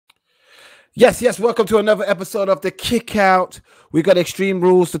Yes. Welcome to another episode of the KickOut. We got Extreme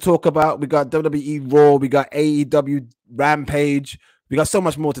Rules to talk about. We got WWE Raw. We got AEW Rampage. We got so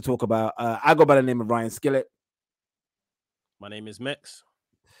much more to talk about. I go by the name of Ryan Skillit. My name is Mekz.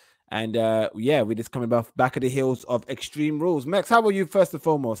 And we're just coming back at the heels of Extreme Rules. Mekz, how are you first and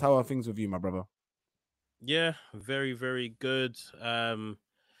foremost? How are things with you, my brother? Yeah, very, very good.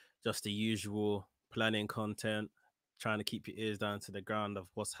 Just the usual planning content, trying to keep your ears down to the ground of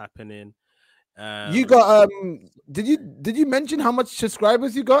what's happening. You got did you mention how much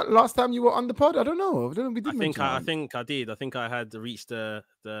subscribers you got last time you were on the pod? I don't know. We did mention I think I did. I think I had reached the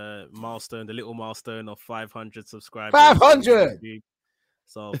milestone, the little milestone of 500 subscribers. 500.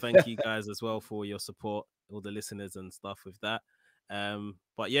 So thank you guys as well for your support, all the listeners and stuff with that.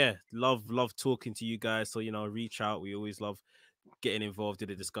 But yeah, love talking to you guys. So reach out. We always love getting involved in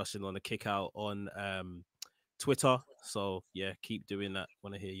the discussion on the kick out on Twitter. So yeah, keep doing that.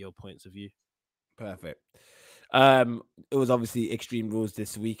 Want to hear your points of view. Perfect. It was obviously Extreme Rules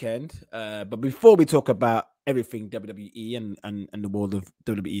this weekend. But before we talk about everything WWE and the world of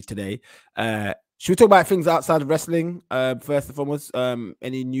WWE today, should we talk about things outside of wrestling? First and foremost,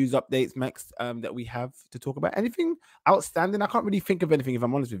 any news updates, Max, that we have to talk about? Anything outstanding? I can't really think of anything, if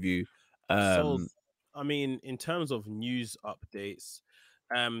I'm honest with you. So, I mean, in terms of news updates,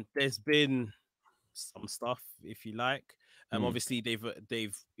 there's been some stuff, if you like. Obviously,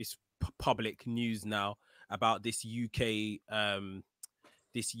 they've it's public news now about this UK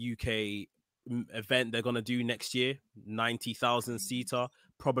event they're gonna do next year, 90,000 seater,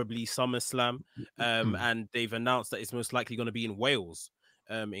 probably SummerSlam, and they've announced that it's most likely going to be in Wales,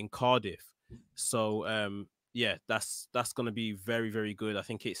 in Cardiff. So yeah, that's going to be very, very good. I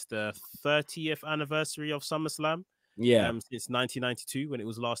think it's the 30th anniversary of SummerSlam. Yeah. Since 1992 when it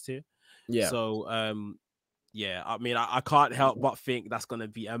was last here. Yeah. So yeah, I mean, I can't help but think that's going to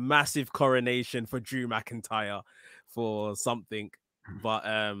be a massive coronation for Drew McIntyre for something. But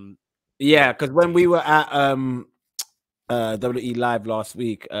yeah, because when we were at WWE Live last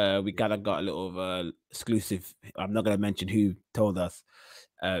week, we kind of got a little exclusive. I'm not going to mention who told us,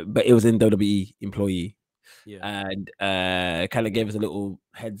 but it was in WWE employee. yeah, And kind of gave us a little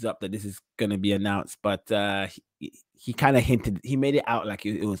heads up that this is going to be announced. But he kind of hinted, he made it out like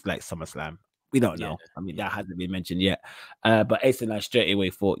it was like SummerSlam. We don't know. I mean, that hasn't been mentioned yet. But Ace and I straight away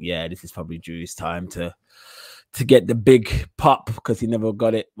thought, yeah, this is probably Drew's time to get the big pop, because he never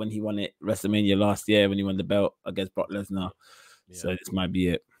got it when he won it WrestleMania last year when he won the belt against Brock Lesnar. Yeah. So this might be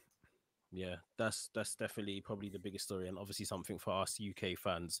it. Yeah, that's definitely probably the biggest story, and obviously something for us UK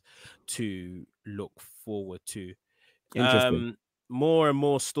fans to look forward to. Interesting. More and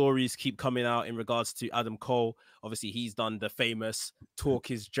more stories keep coming out in regards to Adam Cole. Obviously, he's done the famous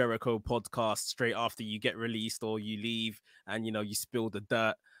Talk is Jericho podcast straight after you get released or you leave and, you spill the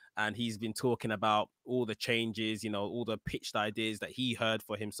dirt. And he's been talking about all the changes, all the pitched ideas that he heard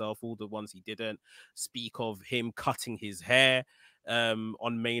for himself, all the ones he didn't. Speak of him cutting his hair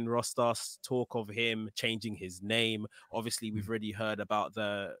on main roster, talk of him changing his name. Obviously, we've already heard about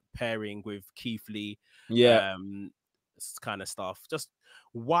the pairing with Keith Lee. Yeah. Kind of stuff, just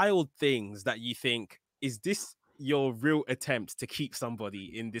wild things that you think, is this your real attempt to keep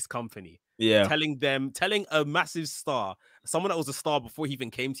somebody in this company? Yeah. Telling a massive star, someone that was a star before he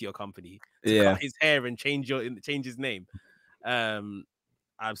even came to your company, to Yeah. cut his hair and change his name.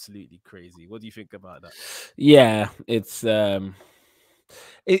 Absolutely crazy. What do you think about that? Yeah, it's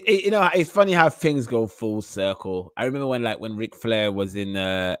it's funny how things go full circle. I remember when Ric Flair was in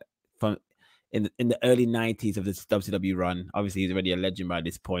the early 90s of this WCW run. Obviously, he's already a legend by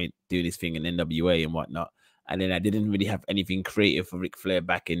this point, doing his thing in NWA and whatnot. And then I didn't really have anything creative for Ric Flair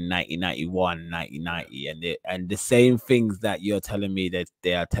back in 1991, 1990. And the same things that you're telling me that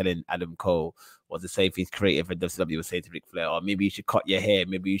they are telling Adam Cole was the same things creative and WCW was saying to Ric Flair. Or maybe you should cut your hair.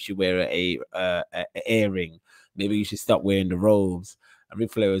 Maybe you should wear a earring. Maybe you should stop wearing the robes. And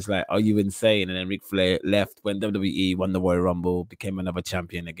Ric Flair was like, "Are you insane?" And then Ric Flair left when WWE won the Royal Rumble, became another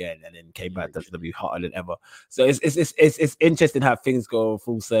champion again, and then came back to WWE hotter than ever. So it's interesting how things go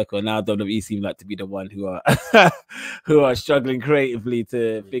full circle. Now WWE seem like to be the one who are who are struggling creatively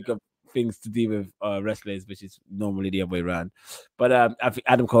to think of things to do with wrestlers, which is normally the other way around. But I think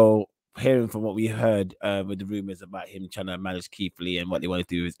Adam Cole, hearing from what we heard with the rumors about him trying to manage Keith Lee and what they want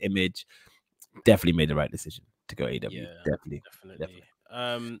to do with his image, definitely made the right decision to go AEW. Yeah, definitely.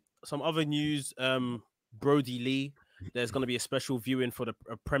 Some other news, Brody Lee, there's going to be a special viewing for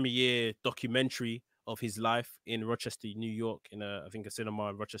a premiere documentary of his life in Rochester, New York, in I think a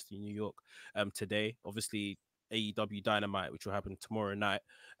cinema in Rochester, New York, today. Obviously, AEW Dynamite, which will happen tomorrow night,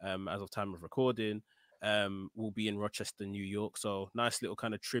 as of time of recording. will be in Rochester, New York. So nice little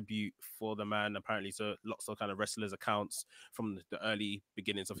kind of tribute for the man. Apparently, so lots of kind of wrestlers' accounts from the early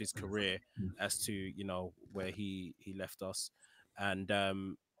beginnings of his career as to, you know, where he left us. And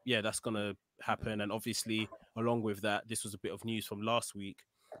yeah, that's gonna happen. And obviously, along with that, this was a bit of news from last week.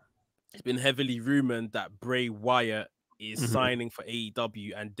 It's been heavily rumored that Bray Wyatt is signing for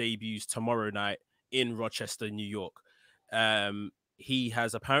AEW and debuts tomorrow night in Rochester, New York. He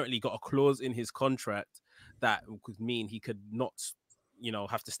has apparently got a clause in his contract that could mean he could not, you know,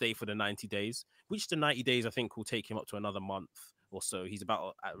 have to stay for the 90 days, which the 90 days I think will take him up to another month or so. He's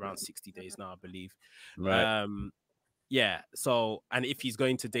about at around 60 days now, I believe. Right. Yeah. So, and if he's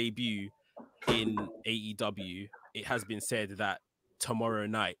going to debut in AEW, it has been said that tomorrow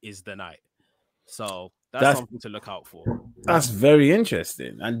night is the night. So that's something to look out for. That's very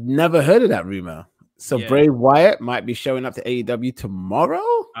interesting. I never heard of that rumor. So Yeah. Bray Wyatt might be showing up to AEW tomorrow?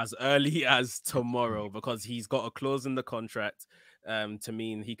 As early as tomorrow, because he's got a clause in the contract to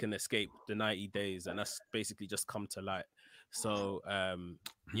mean he can escape the 90 days, and that's basically just come to light. So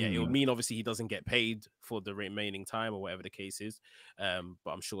yeah, it would mean obviously he doesn't get paid for the remaining time or whatever the case is.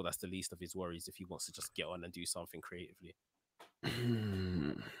 But I'm sure that's the least of his worries if he wants to just get on and do something creatively.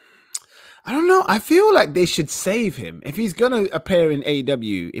 I don't know. I feel like they should save him. If he's gonna appear in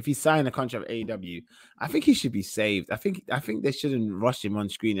AEW, if he signed a contract with AEW, I think he should be saved. I think they shouldn't rush him on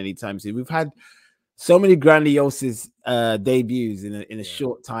screen anytime soon. We've had so many grandiose debuts in a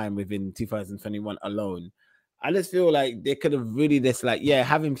short time within 2021 alone. I just feel like they could have really just like, yeah,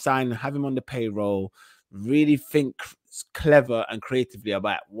 have him sign, have him on the payroll, really think clever and creatively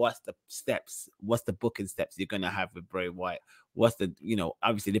about what's the steps, what's the booking steps you're gonna have with Bray Wyatt. What's the, you know,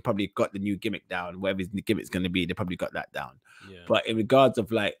 obviously they probably got the new gimmick down, whatever his gimmick's going to be, they probably got that down. Yeah. But in regards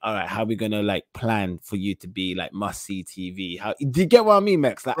of like, all right, how are we going to like plan for you to be like must see TV? How do you get what I mean,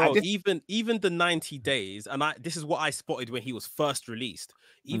 Mekz? Like, bro, even the 90 days, and this is what I spotted when he was first released.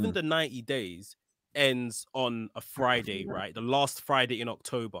 Even the 90 days ends on a Friday, right? The last Friday in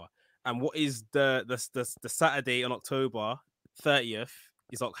October. And what is the Saturday on October 30th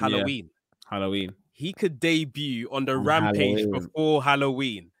is like Halloween. Yeah, Halloween. He could debut on the Rampage before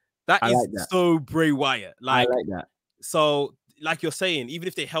Halloween. That is like so Bray Wyatt. Like, I like that. So, like you're saying, even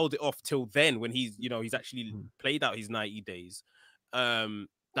if they held it off till then, when he's, you know, he's actually played out his 90 days,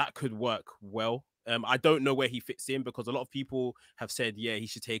 that could work well. I don't know where he fits in, because a lot of people have said, yeah, he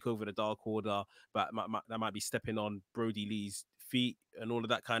should take over the Dark Order, but that might be stepping on Brody Lee's feet and all of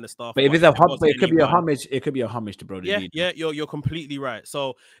that kind of stuff. But if it's it could be a homage. It could be a homage to Brody Lee. Yeah, you're completely right.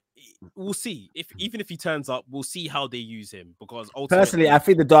 So we'll see. Even if he turns up, we'll see how they use him. Because personally, I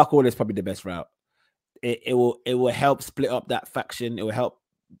think the Dark Order is probably the best route. It will help split up that faction. It will help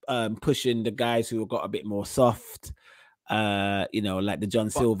pushing the guys who have got a bit more soft. You know, like the John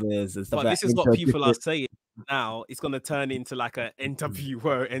Silvers and stuff. But this is what people are saying now. It's going to turn into like a NWO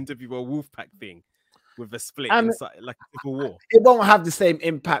Wolfpack thing. With a split inside, like a civil war. It won't have the same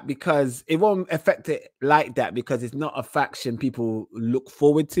impact because it won't affect it like that, because it's not a faction people look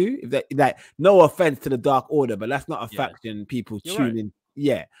forward to. If that, like, no offense to the Dark Order, but that's not a faction people tune in.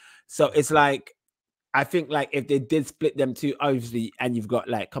 Yeah. So it's like, I think like if they did split them two, obviously, and you've got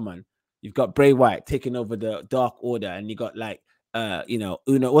like, come on, you've got Bray Wyatt taking over the Dark Order, and you got like you know,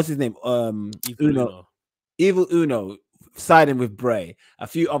 Uno, what's his name? Evil Uno siding with Bray, a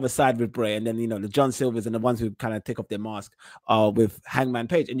few others side with Bray, and then, you know, the John Silvers and the ones who kind of take off their mask are with Hangman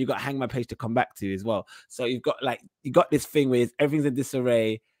Page, and you got Hangman Page to come back to as well. So you got this thing where everything's in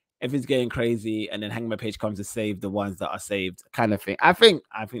disarray, everything's getting crazy, and then Hangman Page comes to save the ones that are saved, kind of thing. I think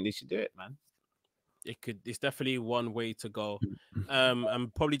they should do it, man. It's definitely one way to go.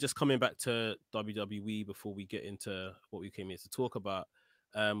 I'm probably just coming back to WWE before we get into what we came here to talk about.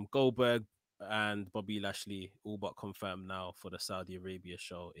 Goldberg and Bobby Lashley all but confirmed now for the Saudi Arabia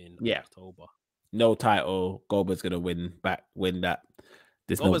show in October. No title. Goldberg's gonna win that.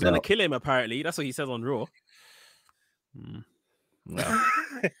 Goldberg's gonna kill him, apparently. That's what he says on Raw. Well,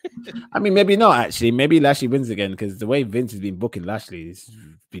 I mean, maybe not actually. Maybe Lashley wins again, because the way Vince has been booking Lashley has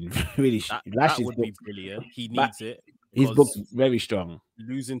been really. That would be brilliant. He needs it. He's booked very strong.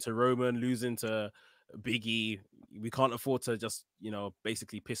 Losing to Roman, losing to Biggie. We can't afford to just, you know,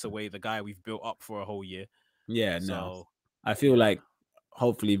 basically piss away the guy we've built up for a whole year. Yeah, so, no. I feel like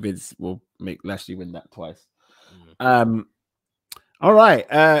hopefully Vince will make Lashley win that twice. All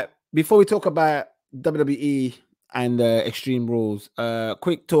right. Before we talk about WWE and Extreme Rules,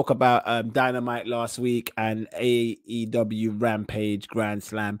 quick talk about Dynamite last week and AEW Rampage Grand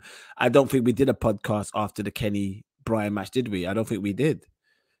Slam. I don't think we did a podcast after the Kenny Bryan match, did we? I don't think we did.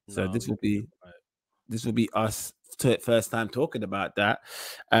 So this will be this will be us first time talking about that.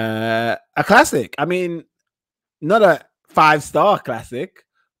 A classic. I mean, not a 5-star classic,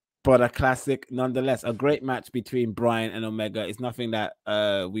 but a classic nonetheless. A great match between Bryan and Omega. It's nothing that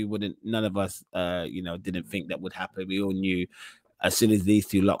none of us didn't think that would happen. We all knew as soon as these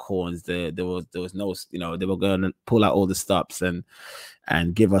two lock horns, there was no, they were going to pull out all the stops and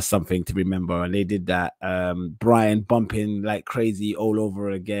give us something to remember, and they did that. Bryan bumping like crazy all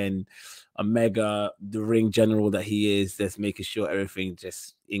over again. Omega, the ring general that he is, just making sure everything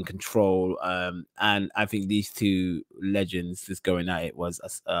just in control. And I think these two legends just going at it was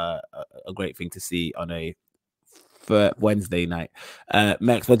a great thing to see on a for Wednesday night.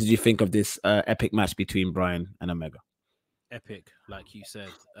 Mekz, what did you think of this epic match between Bryan and Omega? Epic, like you said.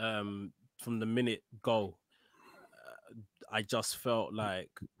 From the minute go, I just felt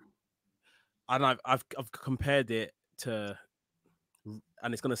like, and I've compared it to,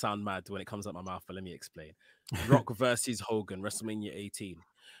 and it's gonna sound mad when it comes out my mouth, but let me explain. Rock versus Hogan, WrestleMania 18.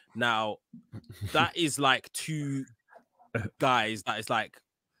 Now, that is like two guys that is like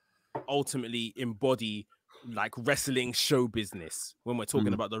ultimately embody like wrestling show business when we're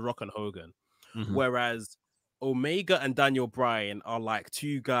talking about The Rock and Hogan. Whereas Omega and Daniel Bryan are like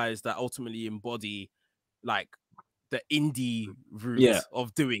two guys that ultimately embody like the indie route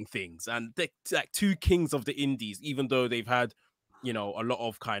of doing things, and they're like two kings of the indies, even though they've had, you know, a lot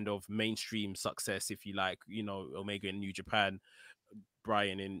of kind of mainstream success, if you like, you know, Omega in New Japan,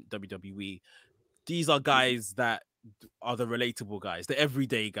 Bryan in WWE. These are guys that are the relatable guys, the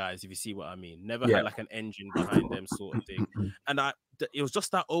everyday guys, if you see what I mean. Never had like an engine behind them sort of thing. And it was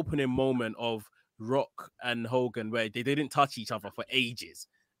just that opening moment of Rock and Hogan where they didn't touch each other for ages,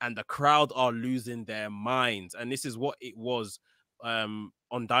 and the crowd are losing their minds. And this is what it was on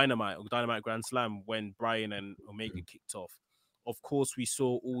Dynamite Grand Slam when Bryan and Omega kicked off. Of course, we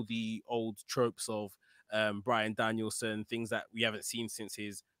saw all the old tropes of Bryan Danielson, things that we haven't seen since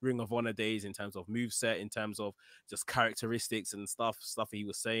his Ring of Honor days in terms of moveset, in terms of just characteristics and stuff he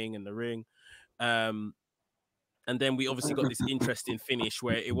was saying in the ring. And then we obviously got this interesting finish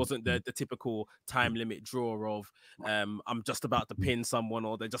where it wasn't the typical time limit draw of I'm just about to pin someone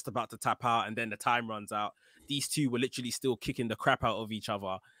or they're just about to tap out and then the time runs out. These two were literally still kicking the crap out of each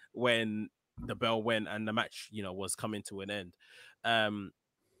other when the bell went and the match, you know, was coming to an end.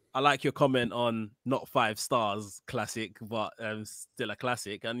 I like your comment on not 5 stars classic, but still a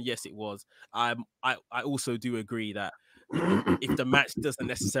classic. And yes, it was. I also do agree that if the match doesn't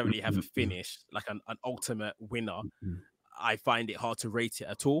necessarily have a finish, like an ultimate winner, I find it hard to rate it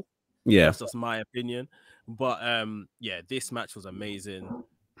at all. Yeah. That's just my opinion. But yeah, this match was amazing.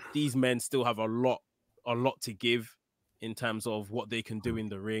 These men still have a lot to give in terms of what they can do in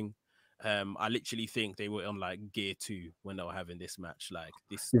the ring. I literally think they were on like gear 2 when they were having this match. Like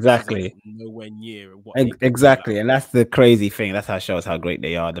this Exactly. is nowhere near what exactly, and that's the crazy thing. That's how it shows how great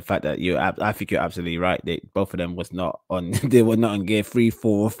they are. The fact that I think you're absolutely right. Both of them was not on. They were not on gear 3,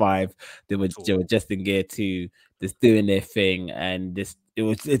 4, or 5. They were just in gear 2, just doing their thing, and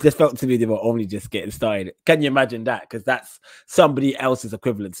it just felt to me they were only just getting started. Can you imagine that? Because that's somebody else's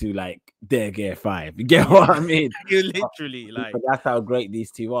equivalent to like their gear 5. You get what I mean? You literally like. But that's how great these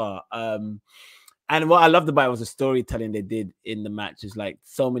two are. And what I loved about it was the storytelling they did in the match. Is like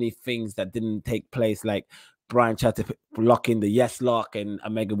so many things that didn't take place. Like Bryan tried to lock in the yes lock, and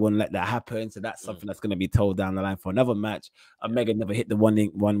Omega wouldn't let that happen. So that's something that's going to be told down the line for another match. Omega never hit the one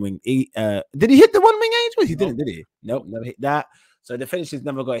wing. Did he hit the 1 wing angel? He didn't, did he? Nope, never hit that. So the finishes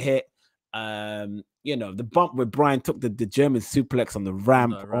never got hit. You know, the bump where Bryan took the German suplex on the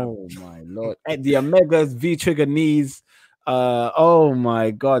ramp. Oh my lord! And the Omega's V trigger knees. Oh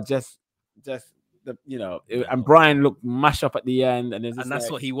my god! Just and Bryan looked mashed up at the end, and that's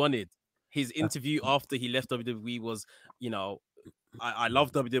what he wanted. His interview after he left WWE was, you know, I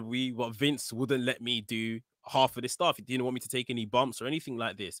love WWE, but Vince wouldn't let me do half of this stuff. He didn't want me to take any bumps or anything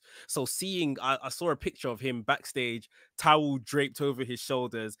like this. So I saw a picture of him backstage, towel draped over his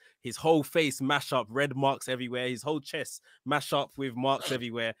shoulders, his whole face mash up, red marks everywhere, his whole chest mash up with marks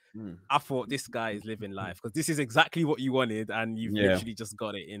everywhere. I thought this guy is living life because this is exactly what you wanted, and you've literally just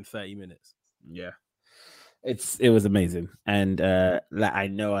got it in 30 minutes. Yeah. It was amazing, and like I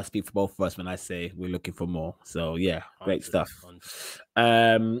know I speak for both of us when I say we're looking for more. So yeah, great stuff.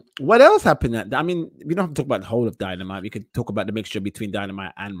 What else happened? I mean, we don't have to talk about the whole of Dynamite. We could talk about the mixture between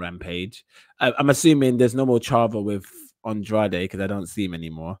Dynamite and Rampage. I'm assuming there's no more Chavo with Andrade because I don't see him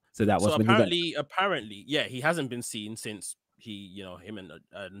anymore. So that was apparently, yeah, he hasn't been seen since him and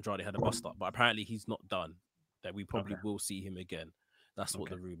Andrade had a bust up. But apparently, he's not done. That we probably will see him again. That's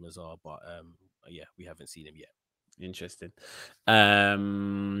what the rumors are, but yeah, we haven't seen him yet. Interesting.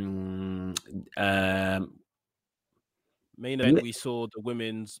 Main event, we saw the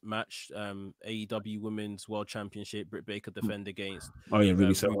women's match, AEW Women's World Championship. Britt Baker defend against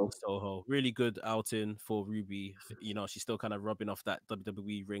Ruby Soho. Really good outing for Ruby. You know, she's still kind of rubbing off that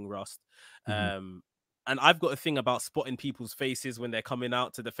WWE ring rust. And I've got a thing about spotting people's faces when they're coming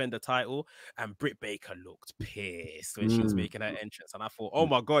out to defend the title. And Britt Baker looked pissed when she was making her entrance. And I thought, oh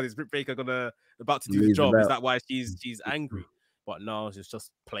my God, is Britt Baker about to do the job? Is that why she's angry? But no, it's just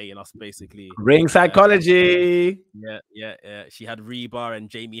playing us basically. Ring psychology. Yeah. She had Reba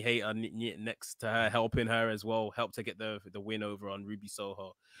and Jamie Hayter next to her, helping her as well, helped her get the win over on Ruby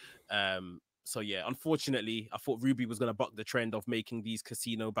Soho. So yeah, unfortunately, I thought Ruby was gonna buck the trend of making these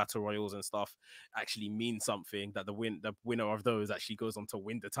casino battle royals and stuff actually mean something, that the winner of those actually goes on to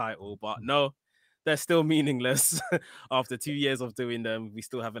win the title. But no, they're still meaningless. After 2 years of doing them, we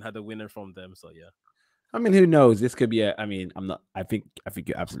still haven't had a winner from them. So yeah. I mean, who knows? This could be I think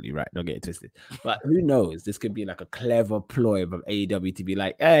you're absolutely right. Don't get it twisted. But who knows? This could be like a clever ploy of AEW to be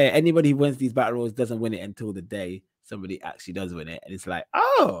like, hey, anybody who wins these battle royals doesn't win it until the day somebody actually does win it. And it's like,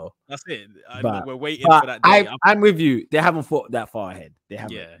 oh, that's it. We're waiting for that day. I'm with you. They haven't thought that far ahead. They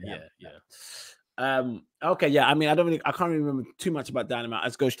haven't. Yeah. Okay, yeah. I mean, I can't really remember too much about Dynamite.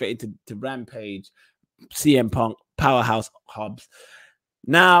 Let's go straight into Rampage, CM Punk, Powerhouse Hobbs.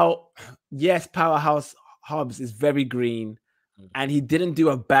 Now, yes, Powerhouse Hobbs is very green, and he didn't do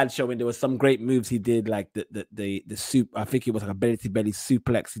a bad showing. There were some great moves he did, like the soup. I think it was like a belly to belly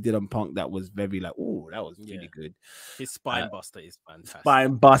suplex he did on Punk that was very like, oh, that was really good. His spine buster is fantastic.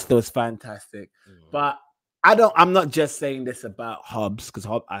 Spine buster was fantastic. But I'm not just saying this about Hobbs, because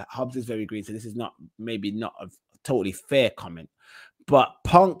Hobbs is very green, so this is maybe not a totally fair comment. But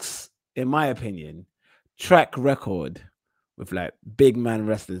Punk's, in my opinion, track record with like big man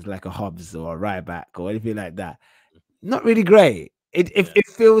wrestlers like a Hobbs or a Ryback or anything like that, not really great. It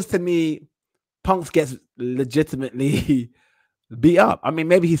feels to me Punk gets legitimately beat up. I mean,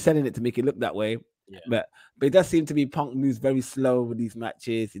 maybe he's selling it to make it look that way, but it does seem to be Punk moves very slow with these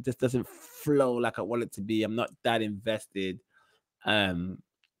matches. It just doesn't flow like I want it to be. I'm not that invested.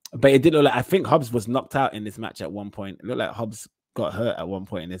 But it did look like, I think Hobbs was knocked out in this match at one point. It looked like Hobbs got hurt at one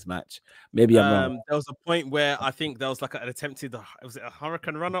point in this match. Maybe I'm wrong. There was a point where I think there was like an attempted, was it a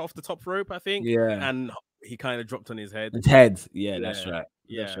Hurricane Runner off the top rope, I think? Yeah. And he kind of dropped on his head. His head. Yeah, that's right.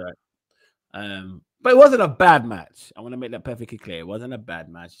 That's right. But it wasn't a bad match. I want to make that perfectly clear. It wasn't a bad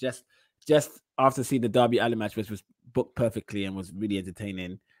match. Just after seeing the Darby Allin match, which was booked perfectly and was really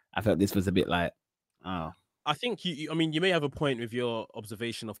entertaining, I felt this was a bit like, oh. I think I mean, you may have a point with your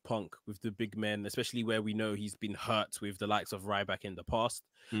observation of Punk with the big men, especially where we know he's been hurt with the likes of Ryback in the past.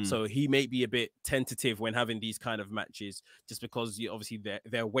 So he may be a bit tentative when having these kind of matches, just because obviously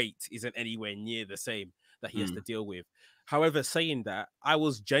their weight isn't anywhere near the same that he has to deal with. However, saying that, I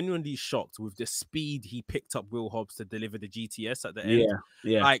was genuinely shocked with the speed he picked up Will Hobbs to deliver the GTS at the end.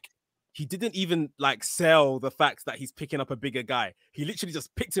 Yeah. Like, he didn't even like sell the fact that he's picking up a bigger guy. He literally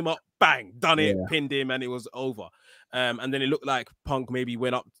just picked him up, bang, done it, pinned him, and it was over. And then it looked like Punk maybe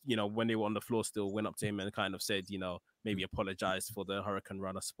went up, when they were on the floor still, went up to him and kind of said, maybe apologized for the Hurricane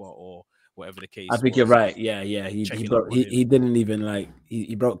Runner spot or whatever the case. I think you're right. Yeah. He didn't even like,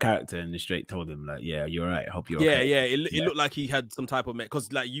 he broke character and straight told him like, yeah, you're right. I hope you're okay. Yeah. It looked like he had some type of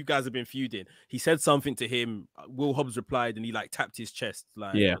because like you guys have been feuding. He said something to him. Will Hobbs replied and he like tapped his chest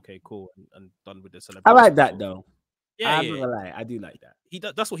like, okay, cool, and done with the celebration. I like that though. Yeah, I'm not gonna lie, I do like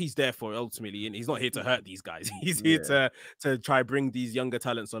that. That's what he's there for ultimately, and he's not here to hurt these guys. He's here to try bring these younger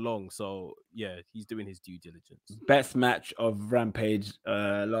talents along. So yeah, he's doing his due diligence. Best match of Rampage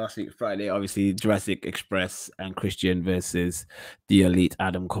last week Friday, obviously Jurassic Express and Christian versus the Elite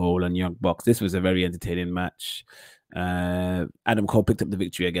Adam Cole and Young Bucks. This was a very entertaining match. Adam Cole picked up the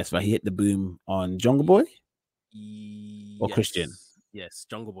victory, I guess, right? He hit the boom on Jungle Boy or Christian. Yes,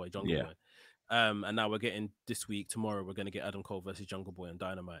 Jungle Boy. Boy. And now we're getting tomorrow, we're going to get Adam Cole versus Jungle Boy on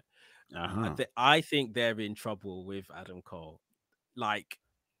Dynamite. I think they're in trouble with Adam Cole. Like,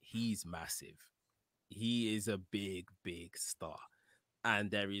 he's massive. He is a big, big star.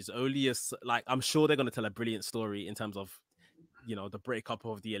 And there is only I'm sure they're going to tell a brilliant story in terms of, the breakup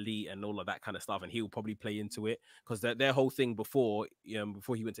of the Elite and all of that kind of stuff. And he'll probably play into it because their whole thing before he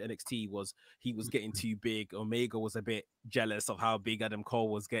went to NXT was he was getting too big. Omega was a bit jealous of how big Adam Cole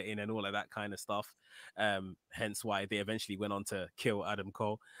was getting and all of that kind of stuff. Hence why they eventually went on to kill Adam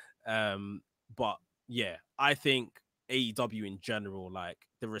Cole. But yeah, I think AEW in general, like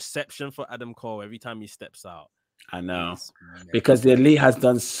the reception for Adam Cole every time he steps out. I know, because the Elite has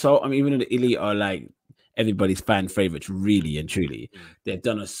done so. I mean, even the Elite are like, everybody's fan favorites, really and truly. They've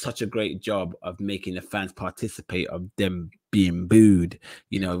done such a great job of making the fans participate of them being booed,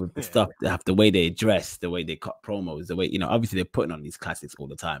 you know, with the stuff, the way they dress, the way they cut promos, the way, you know, obviously they're putting on these classics all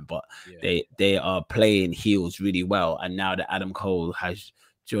the time, but they are playing heels really well. And now that Adam Cole has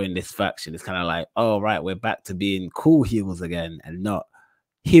joined this faction, it's kind of like, oh, right, we're back to being cool heels again and not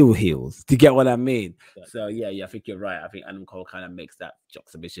heels. Do you get what I mean? So yeah, I think you're right. I think Adam Cole kind of makes that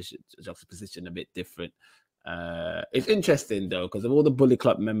juxtaposition a bit different. It's interesting though, because of all the Bullet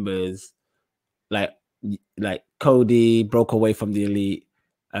Club members, like Cody broke away from the Elite,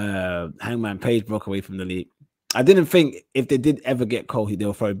 Hangman Page broke away from the Elite. I didn't think if they did ever get Cole,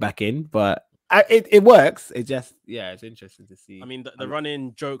 they'll throw it back in, but it works. It just, it's interesting to see. I mean, the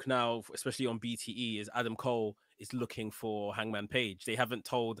running joke now, especially on BTE, is Adam Cole is looking for Hangman Page. They haven't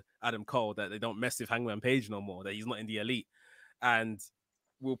told Adam Cole that they don't mess with Hangman Page no more, that he's not in the Elite. And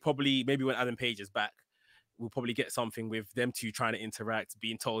we'll probably, maybe when Adam Page is back, we'll probably get something with them two trying to interact,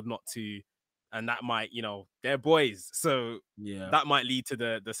 being told not to. And that might, you know, they're boys. So that might lead to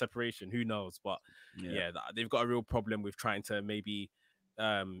the separation. Who knows? But they've got a real problem with trying to maybe,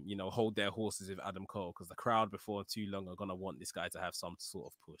 you know, hold their horses with Adam Cole, because the crowd before too long are going to want this guy to have some sort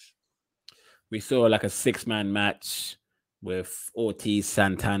of push. We saw like a 6-man match with Ortiz,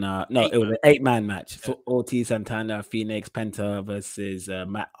 Santana. No, it was an 8-man match. So Ortiz, Santana, Phoenix, Penta versus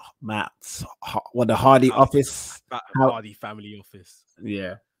Matt's the Hardy office. Hardy family office.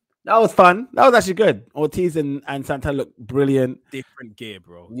 Yeah. That was fun. That was actually good. Ortiz and Santana look brilliant. Different gear,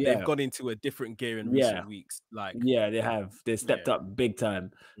 bro. Yeah. They've got into a different gear in recent weeks. Like, they have. They stepped up big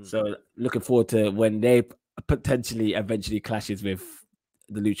time. So looking forward to when they potentially eventually clashes with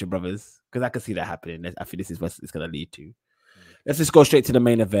the Lucha Brothers, because I can see that happening. I think this is what it's going to lead to. Let's just go straight to the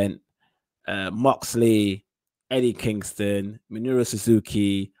main event. Moxley, Eddie Kingston, Minoru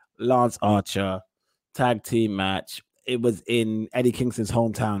Suzuki, Lance Archer, tag team match. It was in Eddie Kingston's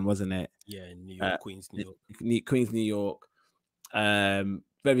hometown, wasn't it? Yeah, in New York, Queens, New York. Queens, New York.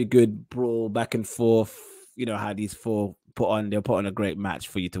 Very good brawl back and forth. You know how these four they'll put on a great match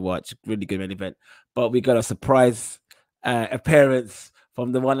for you to watch. Really good main event. But we got a surprise appearance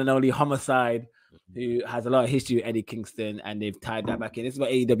from the one and only Homicide, who has a lot of history with Eddie Kingston, and they've tied that back in. This is what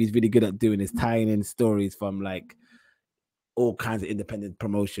AEW is really good at doing, is tying in stories from like all kinds of independent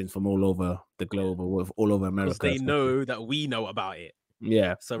promotions from all over the globe, or all over America. Because they know that we know about it.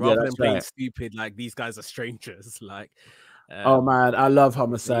 Yeah. So rather than playing stupid, like these guys are strangers. Like, oh man, I love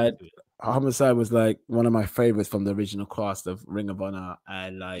Homicide. Homicide was like one of my favorites from the original cast of Ring of Honor,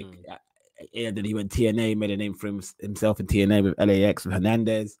 and like, and then he went TNA, made a name for himself in TNA with LAX with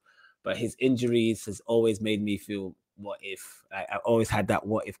Hernandez. But his injuries has always made me feel, what if? I always had that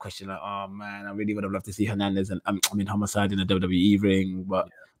what if question, like, oh man, I really would have loved to see Hernandez and Homicide in the WWE ring, but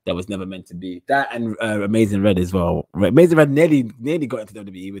that was never meant to be. That and Amazing Red as well. Amazing Red nearly got into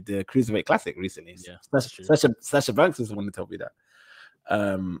WWE with the Cruiserweight Classic recently. Yeah, Sasha Banks was the one to tell me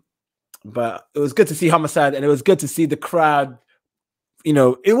that. But it was good to see Homicide, and it was good to see the crowd. You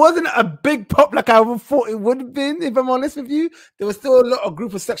know, it wasn't a big pop like I thought it would have been, if I'm honest with you. There was still a lot of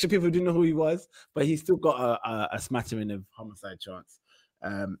group of section people who didn't know who he was, but he still got a smattering of Homicide chants.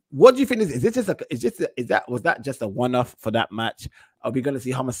 What do you think? Was that just a one-off for that match? Are we going to see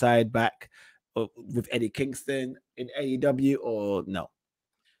Homicide back with Eddie Kingston in AEW, or no?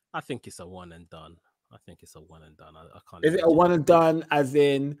 I think it's a one and done. I can't. Is it a one and done, as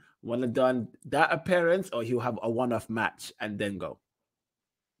in one and done that appearance, or he'll have a one-off match and then go?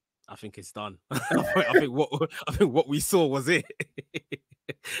 I think it's done. I think what we saw was it.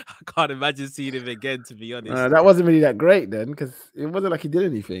 I can't imagine seeing him again, to be honest. That wasn't really that great then, because it wasn't like he did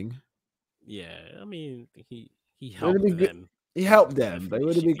anything. Yeah, I mean, he helped them. He helped them, but it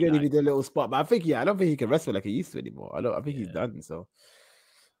would have been good if he did a little spot. But I don't think he can wrestle like he used to anymore. I think he's done. So,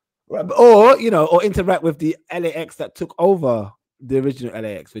 or interact with the LAX that took over the original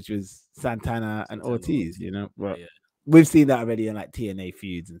LAX, which was Santana and Ortiz. You know, we've seen that already in like TNA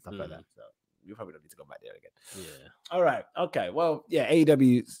feuds and stuff like that. So you probably don't need to go back there again. Yeah. All right. Okay. Well, yeah,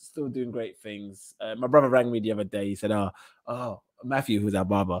 AEW still doing great things. My brother rang me the other day. He said, "Oh, Matthew, who's our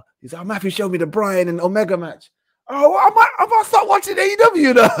barber, he said, Matthew showed me the Bryan and Omega match. Oh, I might start watching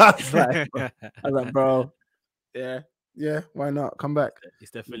AEW now." I was like, bro, yeah, why not? Come back.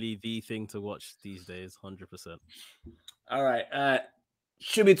 It's definitely the thing to watch these days, 100%. All right.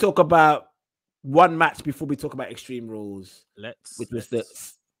 Should we talk about one match before we talk about Extreme Rules? Which was the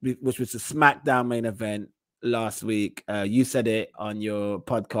SmackDown main event last week. You said it on your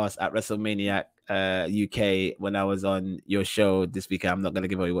podcast at WrestleMania UK when I was on your show this weekend. I'm not going to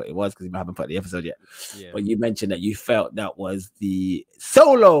give away what it was because you haven't put the episode yet. Yeah. But you mentioned that you felt that was the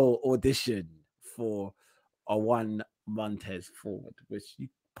solo audition for or one Montez Ford, which you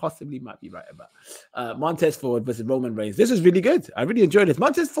possibly might be right about. Montez Ford versus Roman Reigns. This was really good. I really enjoyed this.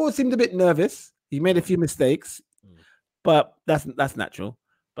 Montez Ford seemed a bit nervous. He made a few mistakes, but that's natural.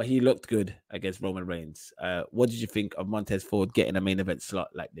 But he looked good against Roman Reigns. What did you think of Montez Ford getting a main event slot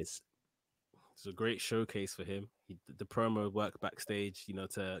like this? It's a great showcase for him. The promo work backstage,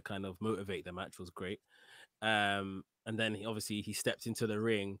 to kind of motivate the match was great. And then he stepped into the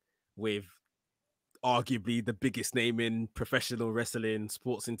ring with arguably the biggest name in professional wrestling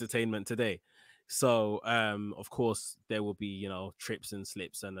sports entertainment today. So, of course, there will be, trips and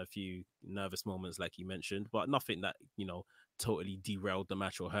slips and a few nervous moments, like you mentioned, but nothing that, totally derailed the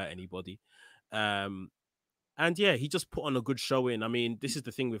match or hurt anybody. And yeah, he just put on a good showing. I mean, this is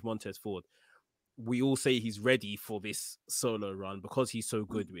the thing with Montez Ford. We all say he's ready for this solo run because he's so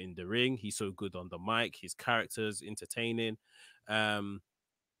good in the ring. He's so good on the mic. His character's entertaining.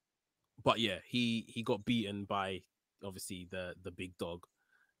 But yeah, he got beaten by obviously the big dog,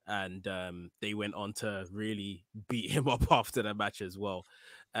 and they went on to really beat him up after the match as well.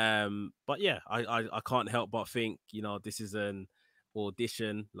 But yeah, I can't help but think, this is an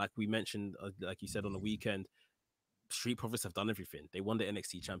audition, like we mentioned, like you said on the weekend. Street Profits have done everything. They won the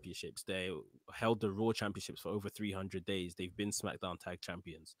NXT championships. They held the Raw championships for over 300 days. They've been SmackDown tag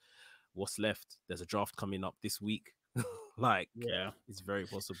champions. What's left? There's a draft coming up this week. Yeah, it's very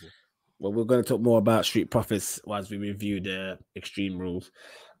possible. Well, we're going to talk more about Street Profits as we review the Extreme Rules.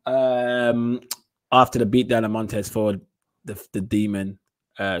 After the beatdown of Montez Ford, the Demon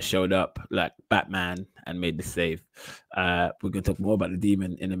showed up like Batman and made the save. We're going to talk more about the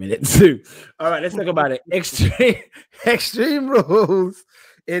Demon in a minute too. All right, let's talk about it. Extreme Rules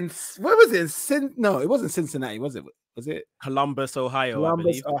where was it? No, it wasn't Cincinnati, was it? Was it Columbus, Ohio?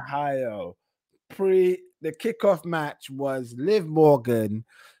 Columbus, Ohio. The kickoff match was Liv Morgan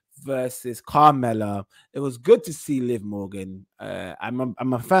versus Carmella. It was good to see Liv Morgan. I'm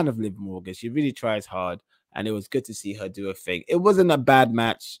a fan of Liv Morgan. She really tries hard, and it was good to see her do a thing. It wasn't a bad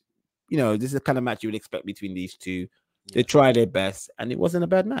match. This is the kind of match you would expect between these two. Yeah. They tried their best, and it wasn't a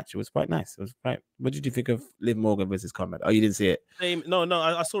bad match. It was quite nice. It was quite. What did you think of Liv Morgan versus Carmella? Oh, you didn't see it? Same. No,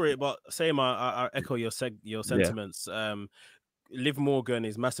 I saw it, but same. I echo your sentiments. Yeah. Liv Morgan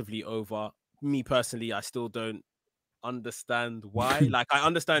is massively over. Me personally, I still don't understand why. Like, I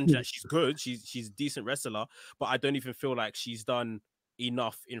understand that she's good, she's a decent wrestler, but I don't even feel like she's done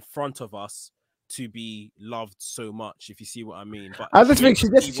enough in front of us to be loved so much, if you see what I mean. But I just think she's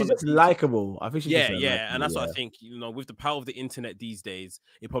just likable. I think she's and that's what I think. With the power of the internet these days,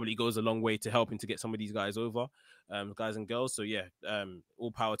 it probably goes a long way to helping to get some of these guys over, guys and girls. So yeah,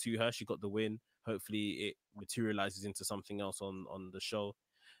 all power to her. She got the win. Hopefully it materializes into something else on the show,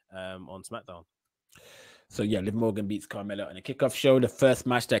 on SmackDown. So yeah, Liv Morgan beats Carmella on a kickoff show. The first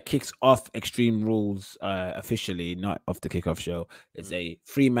match that kicks off Extreme Rules officially, not off the kickoff show. It's a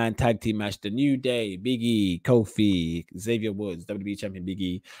 3-man tag team match. The New Day, Big E, Kofi, Xavier Woods, WWE Champion Big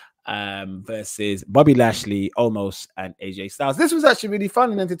E, versus Bobby Lashley, Omos, and AJ Styles. This was actually really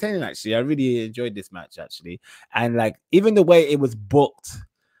fun and entertaining, actually. I really enjoyed this match, actually. And like, even the way it was booked,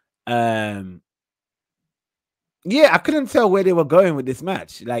 yeah, I couldn't tell where they were going with this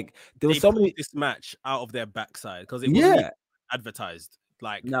match. Like, there was so many this match out of their backside because it wasn't advertised.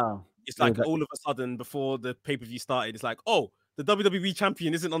 Like, no, it's like all of a sudden before the pay-per-view started, it's like, oh, the WWE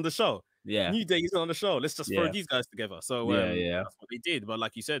champion isn't on the show. Yeah, New Day isn't on the show. Let's just throw these guys together. So that's what they did. But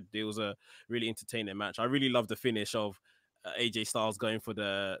like you said, it was a really entertaining match. I really love the finish of AJ Styles going for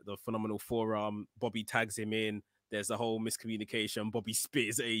the phenomenal forearm. Bobby tags him in. There's a whole miscommunication. Bobby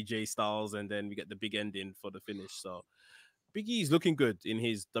spits AJ Styles, and then we get the big ending for the finish. So Big E's looking good in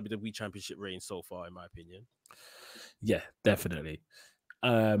his WWE Championship reign so far, in my opinion. Yeah, definitely.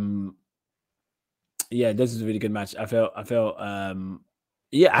 Yeah, this is a really good match. I felt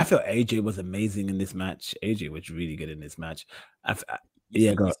AJ was amazing in this match. AJ was really good in this match.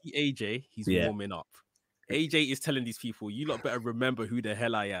 You see AJ, he's warming up. AJ is telling these people, you lot better remember who the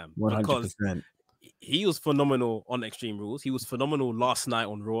hell I am. 100%. Because he was phenomenal on Extreme Rules. He was phenomenal last night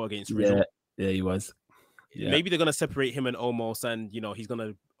on Raw against Riddle. Yeah, he was. Yeah. Maybe they're going to separate him and Omos, and, he's going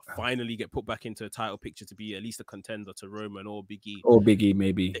to finally get put back into a title picture to be at least a contender to Roman or Big E. Or Big E,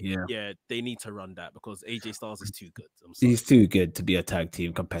 maybe, Yeah, they need to run that because AJ Styles is too good. He's too good to be a tag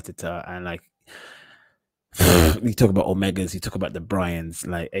team competitor. And, like, you talk about Omegas, you talk about the Bryans,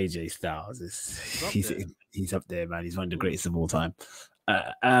 like AJ Styles. He's up there, man. He's one of the greatest of all time.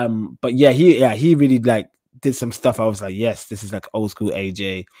 But yeah, he really like did some stuff. I was like, yes, this is like old school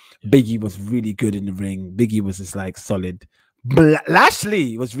AJ. Biggie was really good in the ring. Biggie was just like solid.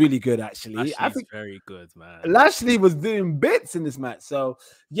 Lashley was really good, actually. I think very good, man. Lashley was doing bits in this match. So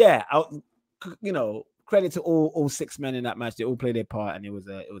yeah, credit to all 6 men in that match. They all played their part, and it was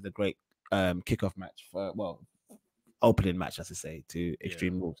a great kickoff match for opening match, I should say, to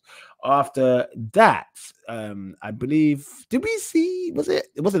Extreme Rules. After that, I believe, did we see?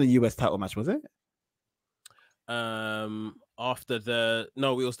 It wasn't a US title match, was it? After it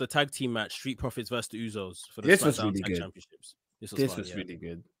was the tag team match, Street Profits versus the Usos for the SmackDown Tag Championships. This was really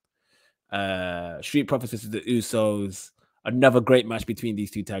good. Street Profits versus the Usos. Another great match between these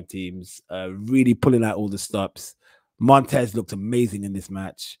two tag teams. Really pulling out all the stops. Montez looked amazing in this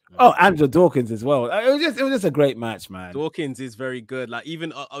match. Oh, Angelo Dawkins as well. It was just a great match, man. Dawkins is very good. Like,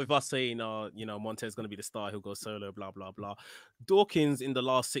 even with us saying, Montez is going to be the star, he'll go solo, blah blah blah. Dawkins in the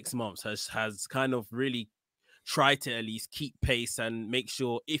last 6 months has kind of really tried to at least keep pace and make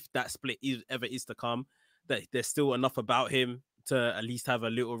sure, if that split ever is to come, that there's still enough about him to at least have a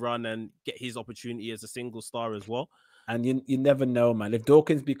little run and get his opportunity as a single star as well. And you never know, man. If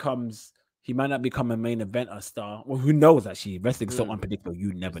Dawkins he might not become a main eventer star. Well, who knows? Actually, wrestling's so unpredictable.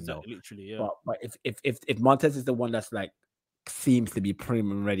 You never know. Literally, yeah. But if Montez is the one that's like seems to be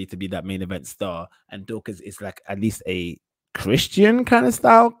prime and ready to be that main event star, and Dawkins is like at least a Christian kind of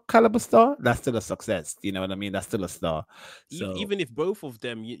style caliber star, that's still a success. You know what I mean? That's still a star. So even if both of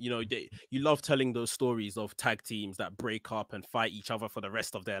them, you love telling those stories of tag teams that break up and fight each other for the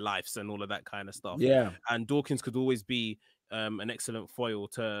rest of their lives and all of that kind of stuff. Yeah. And Dawkins could always be an excellent foil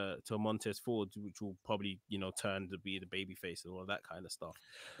to Montez Ford, which will probably turn to be the babyface and all of that kind of stuff.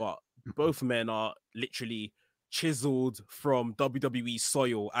 But both men are literally chiseled from WWE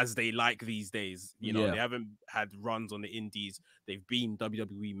soil, as they like these days. They haven't had runs on the indies. They've been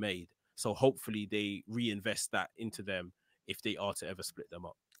WWE made. So hopefully they reinvest that into them if they are to ever split them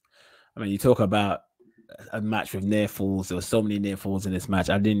up. I mean, you talk about a match with near falls. There were so many near falls in this match.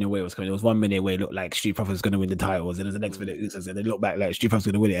 I didn't know where it was coming. There was 1 minute where it looked like Street Profits was going to win the titles, and then the next minute Usos, and they looked back like Street Profits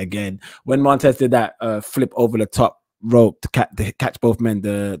was going to win it again. When Montez did that flip over the top rope to catch both men,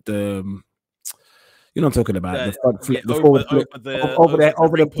 the you know what I'm talking about, the front flip, the forward flip over the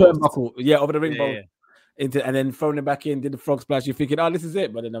turnbuckle, over the ring post, and then throwing it back in, did the frog splash. You're thinking, oh, this is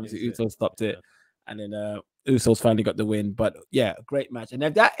it, but then obviously Usos stopped it, and then Usos finally got the win. But yeah, great match. And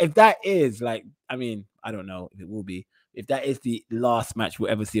if that is like, I mean, I don't know if it will be, if that is the last match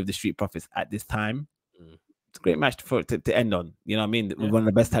we'll ever see of the Street Profits at this time, it's a great match to end on. You know what I mean? Yeah. One of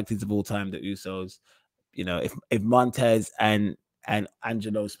the best tag teams of all time, the Usos. If Montez and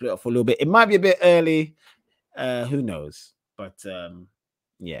Angelo split up for a little bit, it might be a bit early. Who knows? But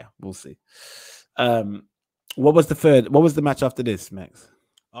yeah, we'll see. What was the match after this, Mekz?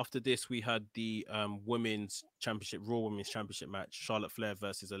 After this, we had the women's championship, Raw Women's Championship match, Charlotte Flair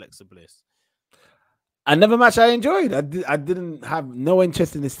versus Alexa Bliss. Another match I enjoyed. I didn't have no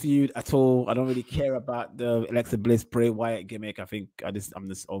interest in this feud at all. I don't really care about the Alexa Bliss Bray Wyatt gimmick. I think I'm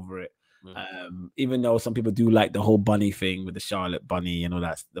just over it. Even though some people do like the whole bunny thing with the Charlotte bunny and all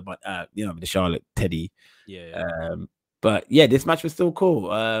that, the Charlotte teddy. But yeah, this match was still cool.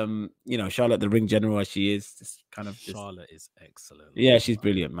 Charlotte, the ring general as she is, just kind of Charlotte is excellent. Yeah, she's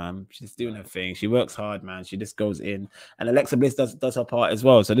brilliant, man. She's doing her thing. She works hard, man. She just goes in, and Alexa Bliss does her part as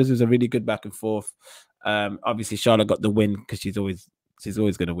well. So this was a really good back and forth. Obviously Charlotte got the win because she's always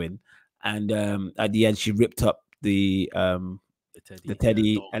going to win. And at the end, she ripped up the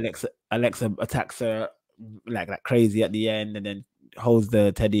teddy. Alexa attacks her like crazy at the end, and then holds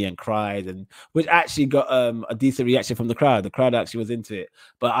the teddy and cries, and which actually got a decent reaction from the crowd. The crowd actually was into it,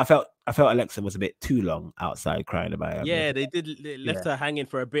 but I felt Alexa was a bit too long outside crying about it. Yeah, they left her hanging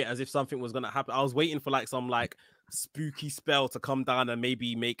for a bit as if something was gonna happen. I was waiting for like some spooky spell to come down and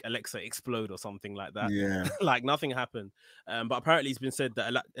maybe make Alexa explode or something like that. Yeah, like nothing happened. But apparently it's been said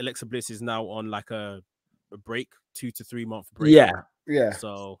that Alexa Bliss is now on like a break, 2 to 3 month break. Yeah.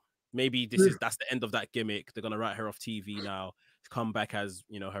 So maybe that's the end of that gimmick. They're gonna write her off TV now. Come back as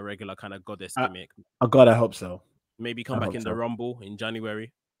her regular kind of goddess gimmick. Oh God, I hope so. Maybe come back in the Rumble in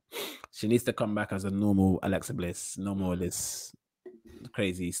January. She needs to come back as a normal Alexa Bliss, no more of this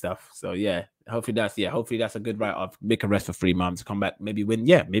crazy stuff. So yeah, hopefully that's a good write-off. Make a rest for 3 months, come back, maybe win.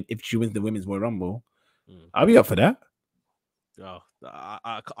 Yeah, maybe if she wins the Women's Royal Rumble, I'll be up for that. Oh,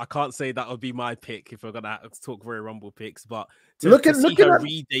 I can't say that would be my pick if we're gonna talk Royal Rumble picks, but to see her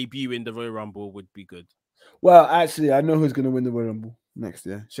re-debut in the Royal Rumble would be good. Well, actually, I know who's going to win the Royal Rumble next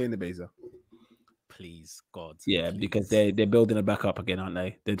year. Shayna Baszler. Please, God. Yeah, please. Because they're building her back up again, aren't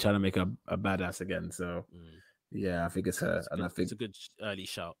they? They're trying to make her a badass again. So, yeah, I think it's her. I think it's a good early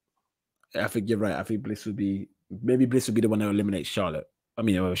shout. I think you're right. I think Bliss would be the one that eliminates Charlotte. I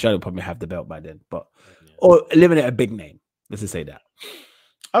mean, Charlotte will probably have the belt by then, but or eliminate a big name. Let's just say that.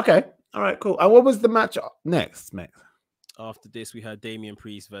 Okay. All right, cool. And what was the match next, Mekz? After this, we had Damian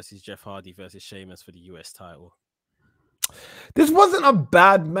Priest versus Jeff Hardy versus Sheamus for the US title. This wasn't a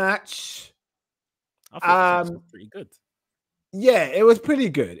bad match. I thought this was pretty good. Yeah, it was pretty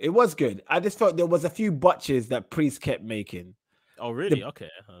good. It was good. I just thought there was a few botches that Priest kept making. Oh, really? Okay.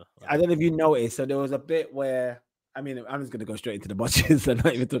 I don't know if you noticed. So there was a bit where, I mean, I'm just going to go straight into the botches and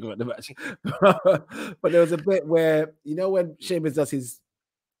not even talk about the match. But there was a bit where, you know, when Sheamus does his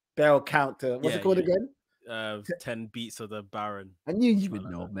bell counter, what's it called again? 10 beats of the Baron. I knew you would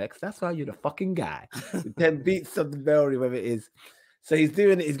know, Mekz. That's why you're the fucking guy. 10 beats of the bell, whatever it is. So he's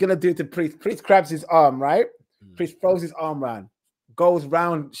doing it. He's going to do it to Priest. Priest grabs his arm, right? Priest throws his arm round, goes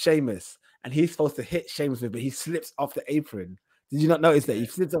round Sheamus, and he's supposed to hit Sheamus with it, but he slips off the apron. Did you not notice that? He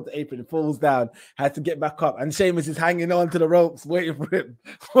slips off the apron and falls down, has to get back up, and Sheamus is hanging on to the ropes, waiting for him.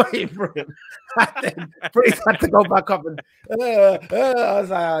 And then Priest had to go back up, and I was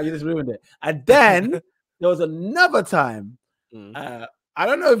like, oh, you just ruined it. And then there was another time, I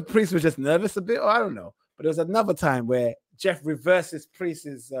don't know if Priest was just nervous a bit, or I don't know, but there was another time where Jeff reverses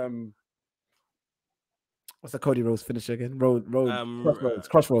Priest's what's the Cody Rhodes finisher again?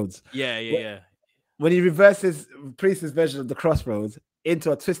 Crossroads. Yeah. When he reverses Priest's version of the Crossroads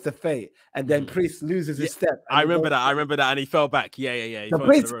into a twist of fate, and then Priest loses his step. I remember that, and he fell back. Yeah. So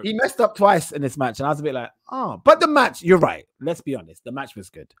Priest, he messed up twice in this match, and I was a bit like, oh. But the match, you're right. Let's be honest. The match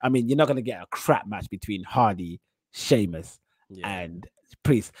was good. I mean, you're not going to get a crap match between Hardy, Sheamus, and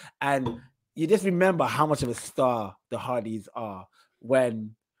Priest. And you just remember how much of a star the Hardys are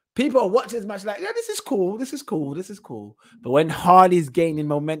when people are watching this match like, yeah, this is cool. But when Hardy's gaining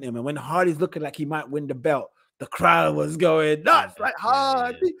momentum and when Hardy's looking like he might win the belt, the crowd was going nuts. Like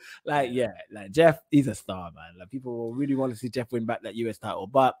Hardy. Like Jeff, he's a star, man. Like people really want to see Jeff win back that US title.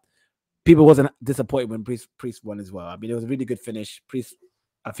 But people wasn't disappointed when Priest won as well. I mean, it was a really good finish. Priest,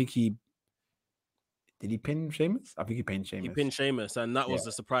 I think did he pin Sheamus? I think he pinned Sheamus. He pinned Sheamus, and that was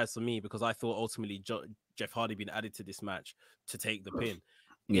a surprise for me because I thought ultimately Jeff Hardy been added to this match to take the pin.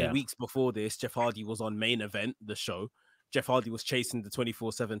 In weeks before this, Jeff Hardy was on Main Event, the show. Jeff Hardy was chasing the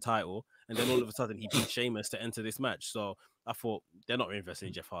 24/7 title, and then all of a sudden he beat Sheamus to enter this match. So I thought they're not investing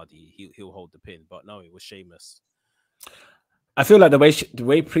in Jeff Hardy. He'll hold the pin, but no, it was Sheamus. I feel like the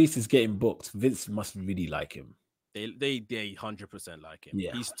way Priest is getting booked, Vince must really like him. They 100% like him.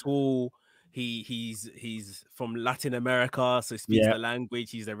 Yeah. He's tall. He's from Latin America, so he speaks the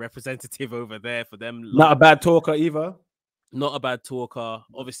language. He's a representative over there for them. Not a bad talker either. Not a bad talker.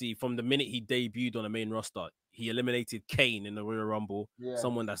 Obviously, from the minute he debuted on the main roster, he eliminated Kane in the Royal Rumble. Yeah.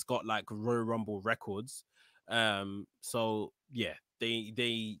 Someone that's got like Royal Rumble records. So yeah,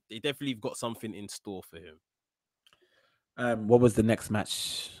 they definitely got something in store for him. What was the next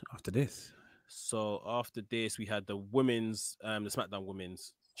match after this? So after this, we had the women's, the SmackDown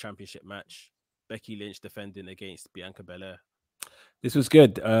Women's Championship match. Becky Lynch defending against Bianca Belair. This was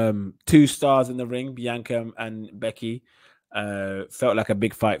good. 2 stars in the ring, Bianca and Becky. Felt like a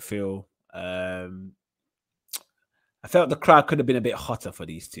big fight feel. I felt the crowd could have been a bit hotter for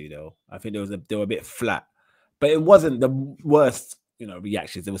these two, though. I think they were a bit flat, but it wasn't the worst,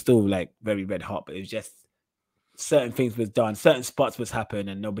 reactions. It was still like very red hot, but it was just certain things was done, certain spots was happening,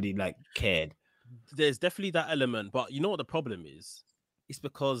 and nobody like cared. There's definitely that element, but you know what the problem is? It's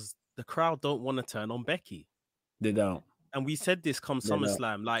because the crowd don't want to turn on Becky. They don't. And we said this come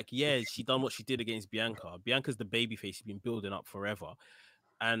SummerSlam, like, yeah, she done what she did against Bianca. Bianca's the babyface she's been building up forever.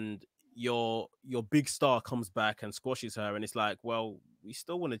 And your big star comes back and squashes her, and it's like, well, we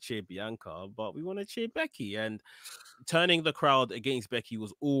still want to cheer Bianca, but we want to cheer Becky. And turning the crowd against Becky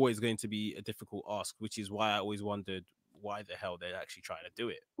was always going to be a difficult ask, which is why I always wondered why the hell they're actually trying to do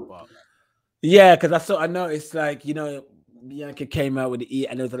it. But yeah, because I noticed, like, Bianca came out with the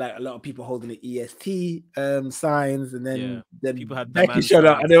and there was like a lot of people holding the EST signs, and then people had Becky showed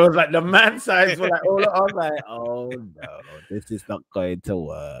up, and there was like the man signs were like all. I was like, oh no, this is not going to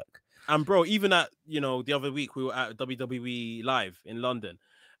work. And bro, even at the other week we were at WWE Live in London,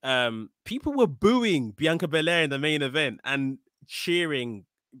 people were booing Bianca Belair in the main event and cheering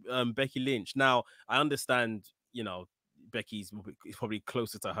Becky Lynch. Now I understand, Becky's probably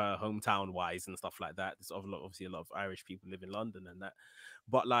closer to her hometown wise and stuff like that. There's obviously a lot of Irish people live in London and that,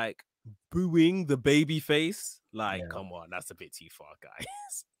 but like booing the baby face, like, come on, that's a bit too far,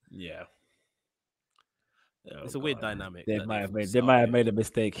 guys. Yeah. It's a weird dynamic. They might have made a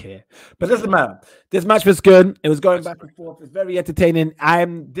mistake here, but it doesn't matter. This match was good. It was going back and forth. It was very entertaining. I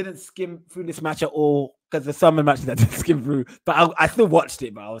didn't skim through this match at all because there's some matches I didn't skim through, but I still watched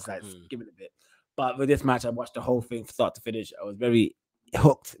it. But I was like, skimming a bit. But with this match, I watched the whole thing from start to finish. I was very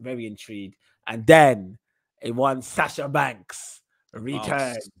hooked, very intrigued. And then it won Sasha Banks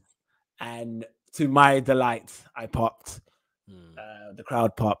returned. And to my delight, I popped. The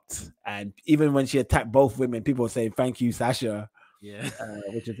crowd popped, and even when she attacked both women, people were saying "Thank you, Sasha,"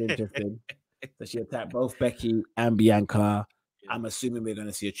 which is interesting. So she attacked both Becky and Bianca. Yeah. I'm assuming we're going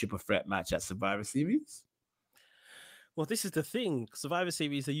to see a triple threat match at Survivor Series. Well, this is the thing. Survivor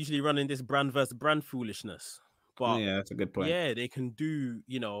Series are usually running this brand versus brand foolishness. But yeah, that's a good point. Yeah, they can do,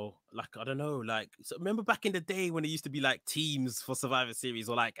 like, I don't know, like, so remember back in the day when it used to be like teams for Survivor Series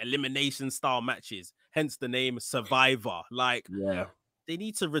or like elimination style matches, hence the name Survivor. Like, they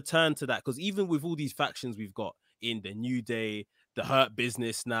need to return to that, because even with all these factions we've got in the New Day, the Hurt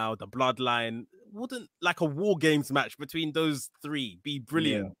Business now, the Bloodline, wouldn't like a War Games match between those three be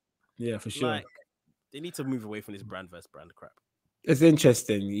brilliant? Yeah, for sure. Like, they need to move away from this brand versus brand crap. It's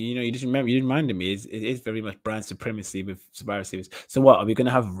interesting. You just reminded me. It is very much brand supremacy with Survivor Series. So what, are we going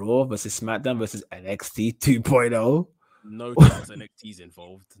to have Raw versus SmackDown versus NXT 2.0? No chance NXT's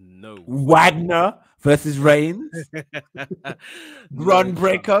involved. No. Wagner versus Reigns.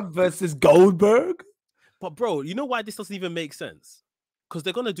 Runbreaker versus Goldberg. But bro, you know why this doesn't even make sense? Because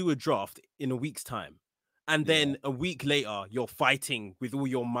they're going to do a draft in a week's time. And then a week later, you're fighting with all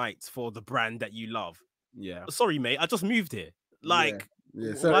your might for the brand that you love. Yeah. Sorry, mate. I just moved here. Like,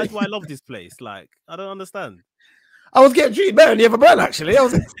 why do I love this place? Like, I don't understand. I was getting treated better in the other brand, actually. I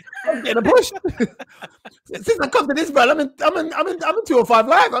was getting a push. Since I come to this brand, I'm in 205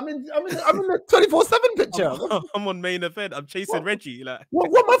 Live. I'm in the 24/7 picture. I'm on main event. I'm chasing Reggie. Like, what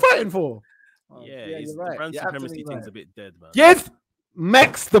am I fighting for? The brand supremacy thing's a bit dead, man. Give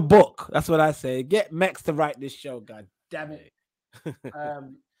Mekz the book. That's what I say. Get Mekz to write this show. God damn it.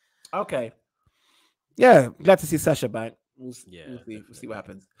 Okay. Yeah, glad to see Sasha back. We'll see what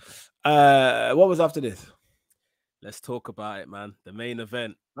happens. What was after this? Let's talk about it, man. The main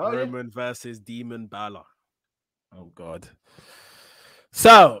event: Roman versus Demon Balor. Oh God.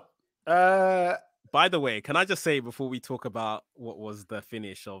 So, by the way, can I just say before we talk about what was the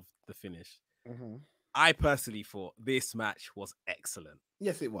finish of the finish, I personally thought this match was excellent.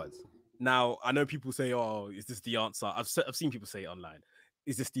 Yes, it was. Now I know people say, "Oh, is this the answer?" I've seen people say it online.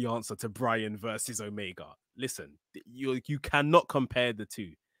 Is this the answer to Bryan versus Omega? Listen, you cannot compare the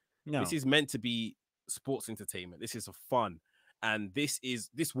two. No. This is meant to be sports entertainment. This is a fun, and this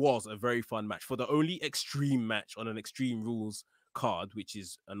was a very fun match for the only extreme match on an Extreme Rules card, which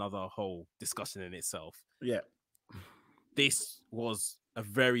is another whole discussion in itself. Yeah, this was a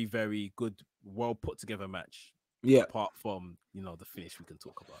very, very good, well put together match. Yeah, apart from the finish we can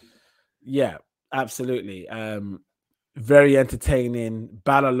talk about. Yeah, absolutely. Very entertaining.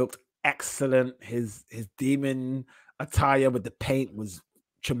 Balor looked excellent. His demon attire with the paint was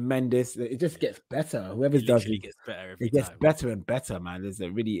tremendous. It just gets better. Whoever does it gets better every it gets time. better and better, man. There's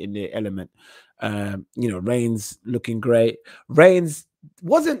a really in the element. Reigns looking great. Reigns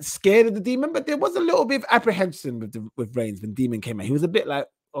wasn't scared of the demon, but there was a little bit of apprehension with Reigns when Demon came out. He was a bit like,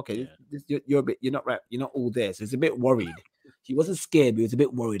 okay, you're not right. You're not all there. So he's a bit worried. He wasn't scared, but he was a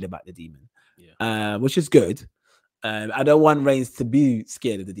bit worried about the demon, which is good. I don't want Reigns to be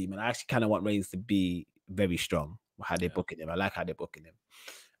scared of the demon. I actually kind of want Reigns to be very strong. How they're booking him. I like how they're booking him.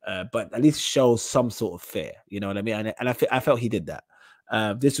 But at least show some sort of fear. You know what I mean? And I felt he did that.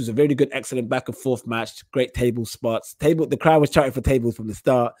 This was a very good, excellent back and forth match. Great table spots. The crowd was shouting for tables from the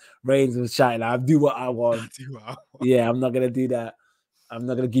start. Reigns was shouting, "I'll do what I want." Yeah, I'm not gonna do that. I'm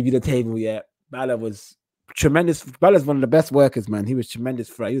not gonna give you the table yet. Balor was tremendous. Balor's one of the best workers, man. He was tremendous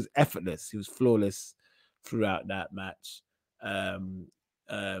for it. He was effortless. He was flawless throughout that match.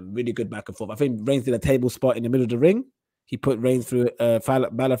 Really good back and forth. I think Reigns did a table spot in the middle of the ring. He put Reigns through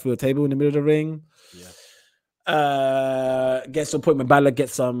Balor through a table in the middle of the ring. Gets to a point where Balor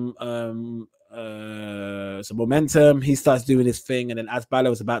gets some momentum. He starts doing his thing, and then as Balor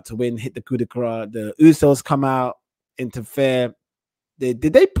was about to win, hit the coup de grace. The Usos come out, interfere. Did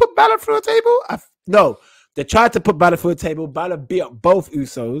they put Balor through a table? No, they tried to put Balor through a table. Balor beat up both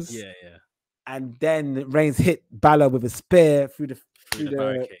Usos. Yeah. And then Reigns hit Balor with a spear through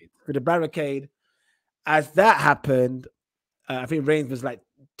the barricade. As that happened, I think Reigns was like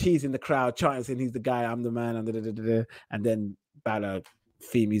teasing the crowd, chanting, saying he's the guy, I'm the man, and then Balor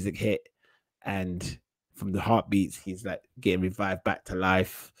theme music hit, and from the heartbeats, he's like getting revived back to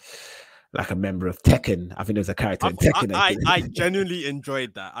life, like a member of Tekken. I think there was a character in Tekken. I genuinely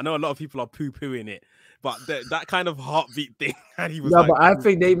enjoyed that. I know a lot of people are poo-pooing it, but that kind of heartbeat thing, and he was but I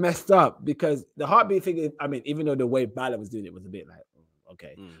think they messed up because the heartbeat thing, I mean, even though the way Balor was doing it was a bit like,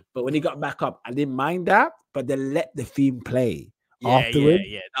 okay. But when he got back up, I didn't mind that, but they let the theme play afterwards.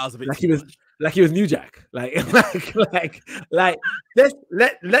 Yeah. That was a bit like he was New Jack. Like let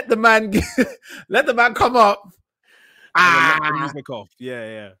the man let the man come up. Let the music off.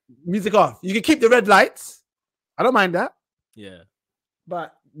 Yeah. Music off. You can keep the red lights. I don't mind that. Yeah.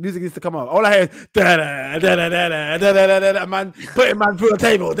 But music needs to come on. All I hear is da da da da da da da da da, man putting man through the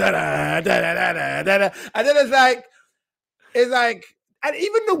table, da da da da da da da, and then it's like, and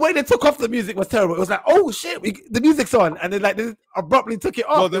even the way they took off the music was terrible. It was like, oh shit, the music's on, and then like they abruptly took it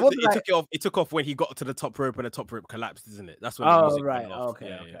off. Well, it took it off. It took off when he got to the top rope and the top rope collapsed, isn't it? That's when the music went off.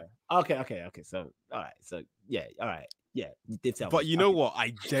 Okay. So all right, so yeah, all right, yeah. You did tell but me. You know what?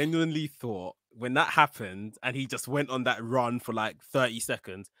 I genuinely thought when that happened and he just went on that run for like 30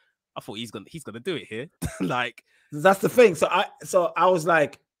 seconds, I thought he's gonna do it here. Like that's the thing. So I was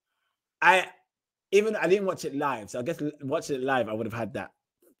like, I didn't watch it live. So I guess watching it live, I would have had that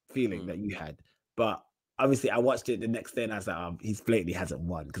feeling that you had. But obviously, I watched it the next day and I was like, he's blatantly hasn't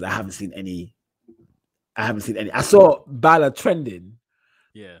won because I haven't seen any. I saw Balor trending.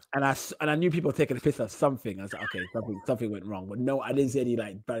 Yeah. And I knew people taking a piss of something. I was like, okay, something went wrong. But no, I didn't see any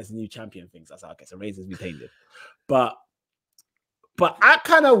like Balor's new champion things. I was like, okay, so Reigns has retained it. But I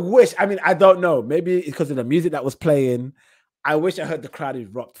kind of wish, I mean, I don't know. Maybe it's because of the music that was playing. I wish I heard the crowd is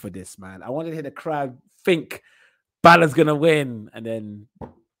rocked for this, man. I wanted to hear the crowd think Balor's gonna win, and then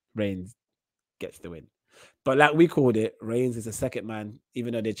Reigns gets the win. But like we called it, Reigns is the second man,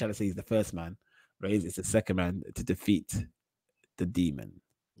 even though they're trying to say he's the first man. Reigns is the second man to defeat the demon.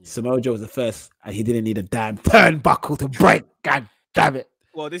 Yeah. Samoa Joe was the first, and he didn't need a damn turnbuckle to break. God damn it.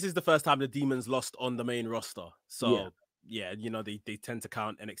 Well, this is the first time the demons lost on the main roster. So yeah, you know, they tend to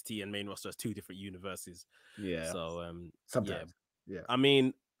count NXT and main roster as two different universes. Yeah. So sometimes. Yeah. I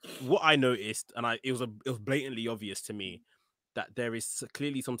mean, what I noticed, and it was blatantly obvious to me that there is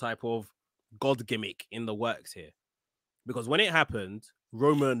clearly some type of God gimmick in the works here. Because when it happened,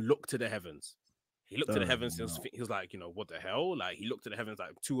 Roman looked to the heavens. He looked to the heavens and he was like, you know, what the hell? Like he looked to the heavens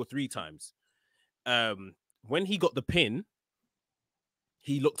like 2 or 3 times. When he got the pin,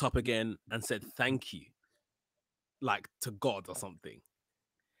 he looked up again and said, thank you. Like to God or something.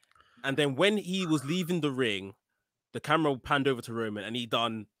 And then when he was leaving the ring, the camera panned over to Roman and he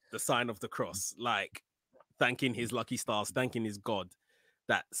done the sign of the cross, like thanking his lucky stars, thanking his God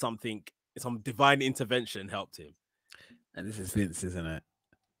that some divine intervention helped him. And this is Vince, isn't it?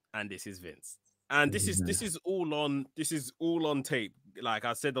 And this is Vince. And this is all on tape. Like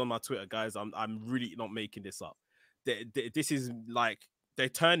I said on my Twitter, guys, I'm really not making this up. This is like they're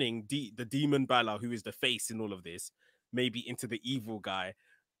turning the demon Balor, who is the face in all of this, maybe into the evil guy.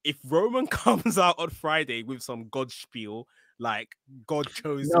 If Roman comes out on Friday with some God spiel, like God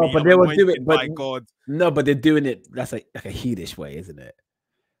chose me, but they will do it. By God. No, but they're doing it. That's like a heelish way, isn't it?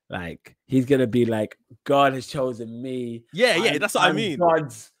 Like he's gonna be like, God has chosen me. Yeah, that's what I mean.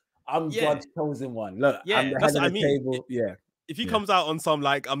 I'm God's chosen one. Look, I'm the head of the table. Yeah. If he comes out on some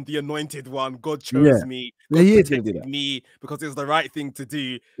like I'm the anointed one, God chose me, God protected me because it was the right thing to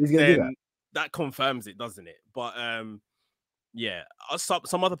do, then that confirms it, doesn't it? But yeah,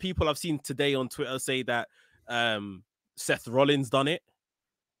 some other people I've seen today on Twitter say that Seth Rollins done it.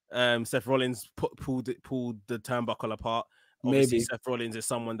 Seth Rollins pulled the turnbuckle apart. Obviously, Seth Rollins is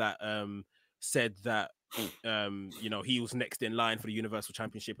someone that said that you know, he was next in line for the Universal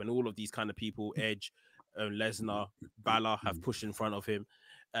Championship, and all of these kind of people, Edge, Lesnar, Balor, have pushed in front of him.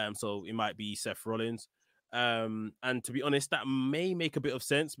 So it might be Seth Rollins. And to be honest, that may make a bit of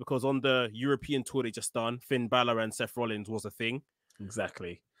sense because on the European tour they just done, Finn Balor and Seth Rollins was a thing.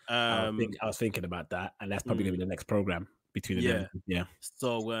 Exactly. I was thinking about that, and that's probably gonna be the next program between them. Yeah.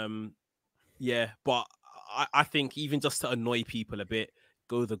 So yeah, but I think even just to annoy people a bit,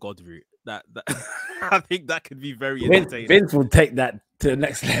 go the God route. That I think that could be very entertaining. Vince will take that to the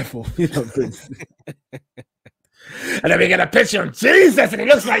next level, you know, Vince. And then we get a picture of Jesus, and he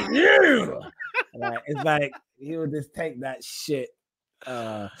looks like you. It's like he will just take that shit.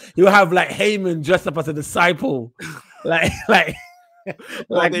 He'll have like Heyman dressed up as a disciple, like.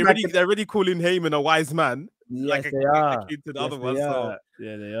 They're really calling Heyman a wise man. Yes, they are. To the other ones, so.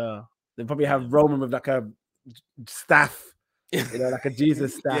 Yeah, they are. They probably have Roman with like a staff, you know, like a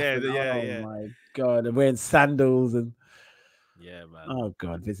Jesus staff. Yeah. My God, they're wearing sandals and. Yeah, man. Oh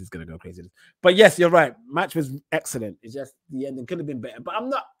God, this is gonna go crazy. But yes, you're right. Match was excellent. It's just the ending could have been better. But I'm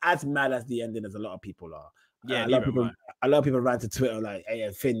not as mad as the ending as a lot of people are. Yeah, a lot of people ran to Twitter like, "Hey,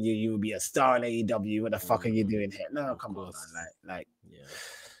 Finn, you will be a star in AEW. What the fuck are you doing here?" No, come on, man. Like,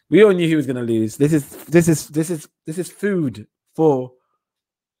 we all knew he was gonna lose. This is food for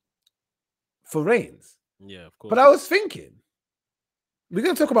Reigns. Yeah, of course. But I was thinking, we're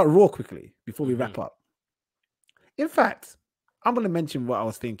gonna talk about Raw quickly before we wrap up. In fact, I'm going to mention what I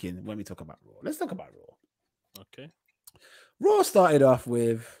was thinking when we talk about Raw. Let's talk about Raw. Okay. Raw started off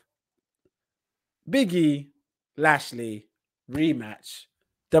with Big E, Lashley, rematch,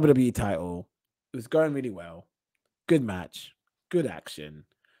 WWE title. It was going really well. good match, good action,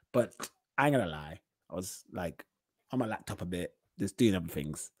 but I ain't gonna lie, I was like on my laptop a bit, just doing other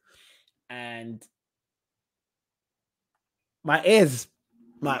things, and my ears,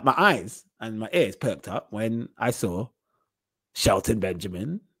 my eyes and my ears perked up when I saw Shelton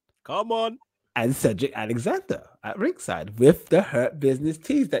Benjamin Come on. and Cedric Alexander at ringside with the Hurt Business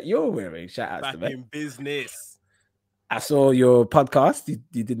tees that you're wearing. Shout out Back to them. in business. I saw your podcast.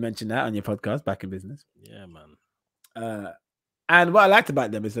 You did mention that on your podcast, Back in Business. Yeah, man. And what I liked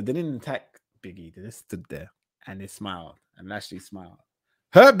about them is that they didn't attack Biggie. They just stood there and they smiled and Lashley smiled.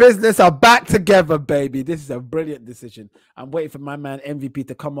 Her Business are back together, baby. This is a brilliant decision. I'm waiting for my man MVP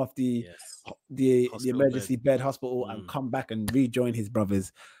to come off the emergency bed hospital and come back and rejoin his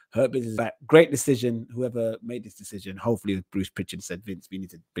brothers. Her Business is back. Great decision. Whoever made this decision, hopefully Bruce Pritchard said, Vince, we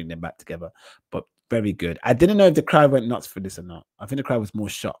need to bring them back together. But very good. I didn't know if the crowd went nuts for this or not. I think the crowd was more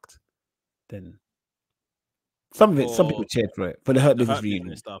shocked than some of it. Some people cheered for it for the Hurt Business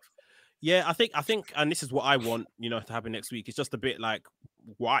reunion stuff. Yeah, I think, and this is what I want, to happen next week. It's just a bit like,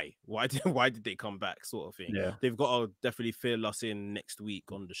 why did they come back, sort of thing. Yeah, they've got to definitely fill us in next week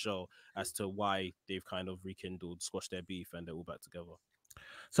on the show as to why they've kind of rekindled, squashed their beef, and they're all back together.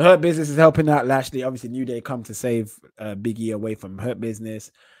 So Hurt Business is helping out Lashley. Obviously, New Day come to save Big E away from Hurt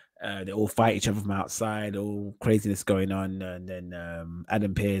Business. They all fight each other from outside, all craziness going on, and then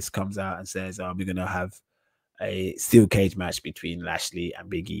Adam Pearce comes out and says, we're gonna have a steel cage match between Lashley and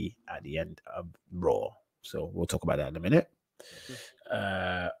Big E at the end of Raw. So we'll talk about that in a minute.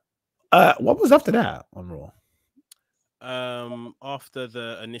 What was after that on Raw? After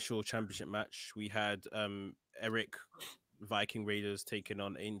the initial championship match, we had Eric Viking Raiders taking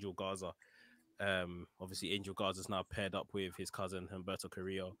on Angel Garza. Obviously, Angel Garza's now paired up with his cousin Humberto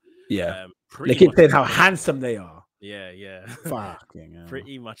Carrillo. Yeah, they keep saying how handsome they are. Yeah. Fucking hell.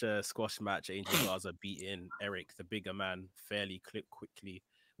 Pretty much a squash match. Angel Garza beating Eric, the bigger man, fairly quickly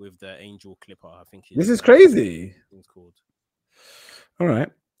with the Angel Clipper. I think this is crazy. It's called. All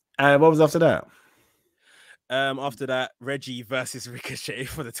right. What was after that? After that, Reggie versus Ricochet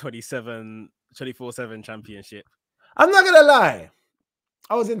for the 24/7 championship. I'm not gonna lie,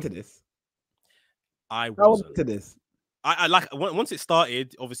 I was into this. I was into this. I like once it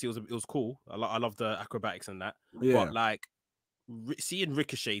started. Obviously, it was cool. I love the acrobatics and that. Yeah. But like seeing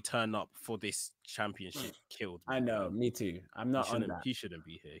Ricochet turn up for this championship killed me. I know, me too. I'm not on that. He shouldn't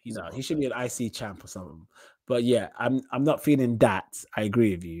be here. He should be an IC champ or something. But yeah, I'm not feeling that. I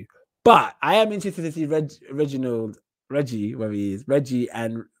agree with you. But I am interested to see Reggie, where he is, Reggie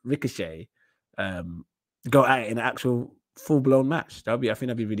and Ricochet, go at it in an actual full-blown match. I think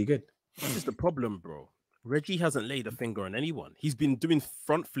that'd be really good. This is the problem, bro. Reggie hasn't laid a finger on anyone. He's been doing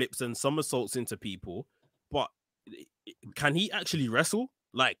front flips and somersaults into people, but can he actually wrestle?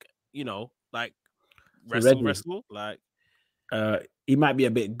 Like wrestle? Like he might be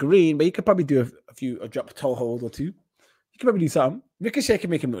a bit green, but he could probably do a drop toe hold or two. He could probably do something. Ricochet can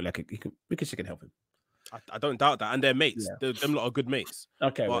make him look like Ricochet can help him. I don't doubt that, and they're mates. Yeah. Them lot are good mates.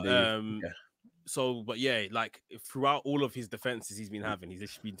 Okay, but like throughout all of his defenses he's been having, he's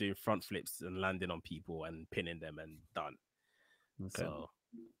just been doing front flips and landing on people and pinning them and done. Okay. So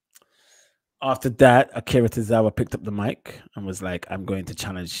after that, Akira Tozawa picked up the mic and was like, I'm going to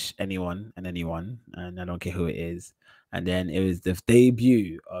challenge anyone, and I don't care who it is. And then it was the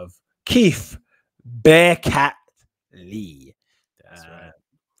debut of Keith Bearcat Lee. That's right.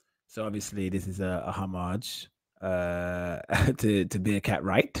 So obviously this is a homage to Bearcat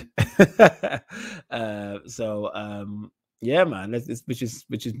Wright. Yeah, man, which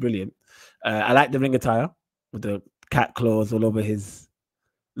is brilliant. I like the ring attire with the cat claws all over his,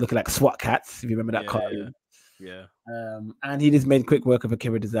 looking like SWAT cats, if you remember that cartoon. Yeah. And he just made quick work of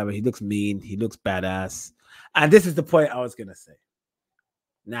Akira Tozawa. He looks mean, he looks badass. And this is the point I was gonna say.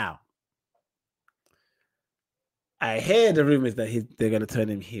 Now, I hear the rumors that they're gonna turn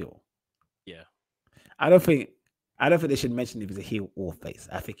him heel. Yeah. I don't think they should mention if he's a heel or face.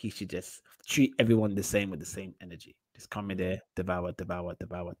 I think he should just treat everyone the same with the same energy. Just come in there, devour.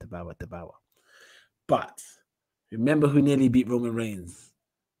 But remember who nearly beat Roman Reigns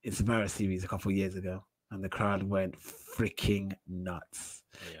in Survivor Series a couple of years ago, and the crowd went freaking nuts.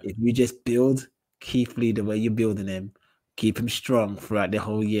 Yeah. If you just build Keith Lee the way you're building him, keep him strong throughout the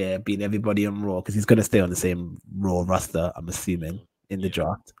whole year, beating everybody on Raw, because he's going to stay on the same Raw roster, I'm assuming, in the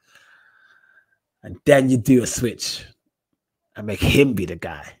draft. And then you do a switch and make him be the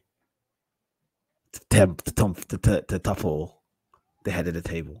guy to topple the head of the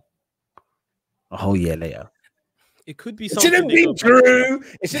table a whole year later. It could be something. It shouldn't be Drew.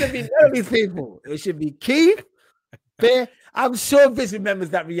 It shouldn't be none of these people. It should be Keith. I'm sure Vince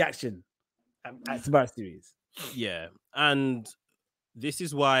remembers that reaction at Survivor Series. Yeah, and this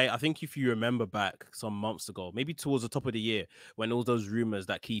is why I think if you remember back some months ago, maybe towards the top of the year, when all those rumors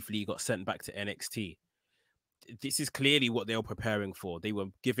that Keith Lee got sent back to NXT, this is clearly what they were preparing for. They were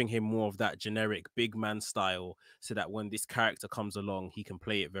giving him more of that generic big man style so that when this character comes along, he can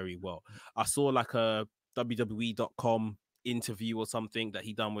play it very well. I saw like a WWE.com interview or something that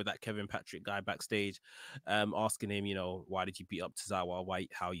he done with that Kevin Patrick guy backstage, asking him, you know, why did you beat up Tozawa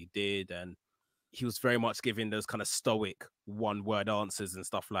White, how you did, and he was very much giving those kind of stoic one-word answers and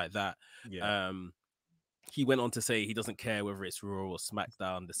stuff like that. Yeah. He went on to say he doesn't care whether it's Raw or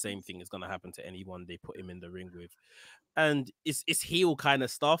SmackDown. The same thing is going to happen to anyone they put him in the ring with. And it's heel kind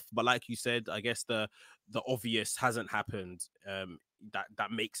of stuff. But like you said, I guess the obvious hasn't happened.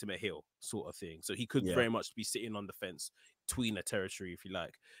 That makes him a heel sort of thing. So he could very much be sitting on the fence, tweener territory, if you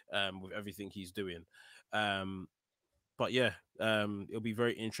like, with everything he's doing. But yeah, it'll be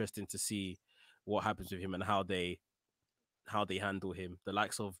very interesting to see what happens with him and how they handle him. The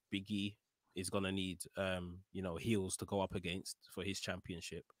likes of Big E is gonna need you know, heels to go up against for his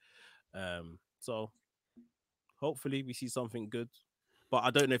championship. So hopefully we see something good. But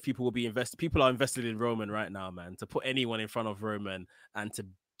I don't know if people will be invested. People are invested in Roman right now, man. To put anyone in front of Roman and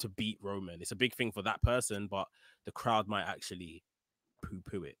to beat Roman, it's a big thing for that person, but the crowd might actually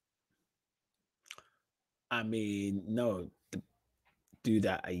poo-poo it. I mean, no, do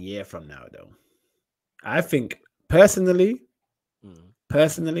that a year from now, though. I think personally,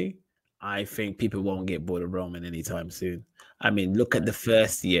 I think people won't get bored of Roman anytime soon. I mean, look at the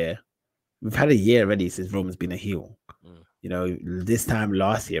first year. We've had a year already since Roman's been a heel. You know, this time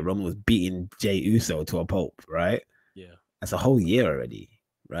last year, Roman was beating Jey Uso to a pulp, right? Yeah. That's a whole year already,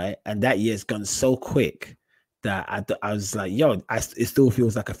 right? And that year's gone so quick that I was like, yo, it still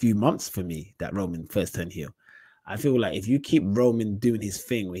feels like a few months for me that Roman first turned heel. I feel like if you keep Roman doing his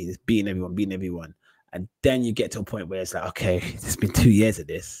thing where he's beating everyone, and then you get to a point where it's like, okay, it's been 2 years of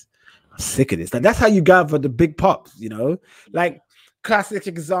this. I'm sick of this. Like, that's how you gather the big pops, you know? Like, classic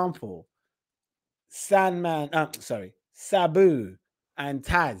example, Sabu and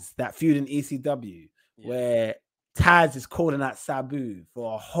Taz, that feud in ECW, where Taz is calling out Sabu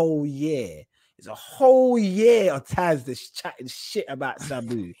for a whole year. It's a whole year of Taz just chatting shit about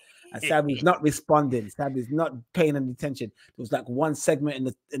Sabu. And Sabu's not responding. Sabu's not paying any attention. There was like one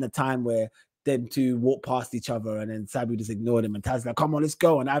segment in the time where them two walked past each other and then Sabu just ignored him. And Taz like, come on, let's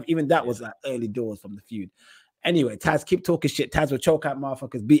go. And even that was like early doors from the feud. Anyway, Taz keep talking shit. Taz will choke out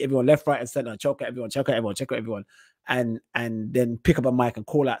motherfuckers, beat everyone left, right, and center, choke out everyone, and then pick up a mic and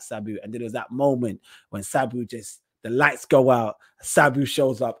call out Sabu. And then there's that moment when Sabu the lights go out, Sabu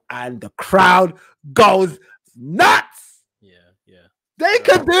shows up, and the crowd goes nuts. Yeah. They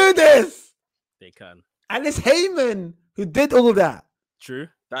can do this. They can. And it's Heyman who did all that. True.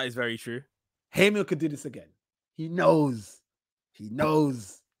 That is very true. Heyman could do this again. He knows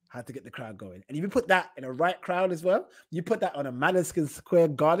how to get the crowd going. And if you put that in a right crowd as well, you put that on a Madison Square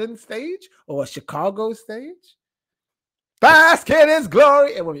Garden stage or a Chicago stage, bask in his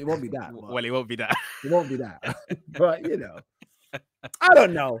glory. It won't be that. Well, it won't be that. It won't be that. But, you know, I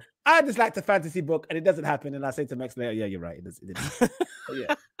don't know. I just like the fantasy book and it doesn't happen. And I say to Mekz later, yeah, you're right. It doesn't.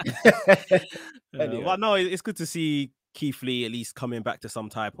 Yeah. Anyway. Well, no, it's good to see Keith Lee at least coming back to some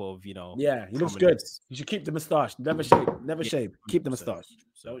type of, you know. Yeah, he looks good. You should keep the moustache. Never shave. Keep the moustache.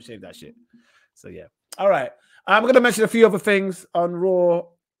 Don't shave that shit. So yeah. All right. I'm gonna mention a few other things on Raw.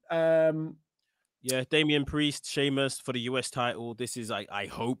 Yeah, Damian Priest, Sheamus for the US title. This is I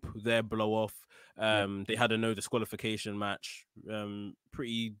hope their blow off. They had a no disqualification match.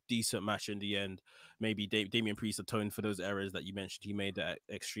 Pretty decent match in the end. Maybe Damian Priest atoned for those errors that you mentioned he made at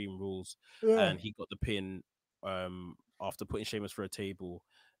Extreme Rules, and he got the pin. After putting Sheamus for a table,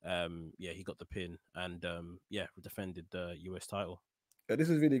 he got the pin and defended the US title. Yeah, this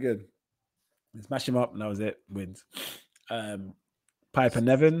is really good. Smash him up, and that was it. Wins. Piper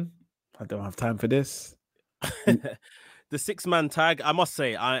Nevin. I don't have time for this. The 6-man tag. I must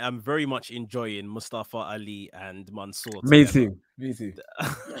say, I am very much enjoying Mustafa Ali and Mansoor. Me too.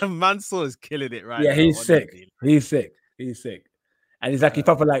 Mansoor is killing it right now. Yeah, he's sick. He's sick. And he's like, he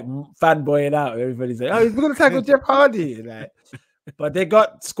proper like fanboying out. Everybody's like, oh, he's going to tackle Jeff Hardy. Like, but they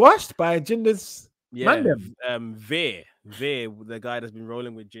got squashed by Jinder's Mandem. Veer, the guy that's been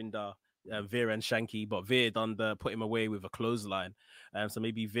rolling with Jinder, Veer and Shanky, but Veer put him away with a clothesline. So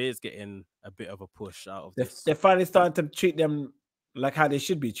maybe Veer's getting a bit of a push out of this. They're finally starting to treat them like how they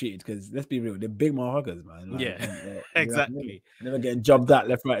should be treated, because let's be real, they're big motherfuckers, man. Like, exactly. Never getting jobbed out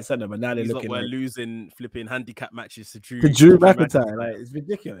left, right, center, but now they're looking like we're losing flipping handicap matches to Drew McIntyre. Like, it's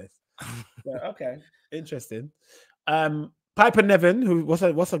ridiculous. But, okay, interesting. Piper Nevin, who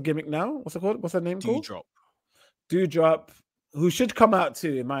what's her gimmick now? What's it called? What's her name called? Drop. Dewdrop, who should come out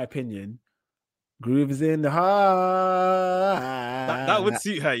too, in my opinion. Groove is in the heart. That would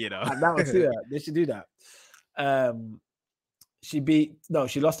suit her, you know. That would suit her. They should do that. She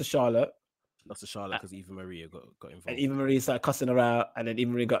lost to Charlotte. Lost to Charlotte because Eva Marie got involved. And Eva Marie started cussing her out, and then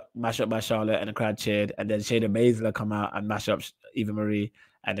Eva Marie got mashed up by Charlotte, and the crowd cheered. And then Shayna Baszler come out and mash up Eva Marie,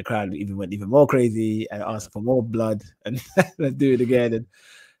 and the crowd went even more crazy and asked for more blood. And let's do it again. And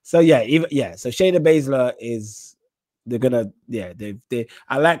so So Shayna Baszler is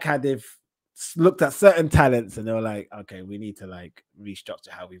I like how they've looked at certain talents and they were like, okay, we need to like restructure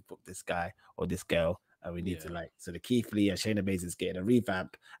how we book this guy or this girl. And we need to so the Keith Lee and Shayna Baszler is getting a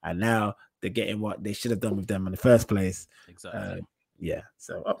revamp, and now they're getting what they should have done with them in the first place. Exactly.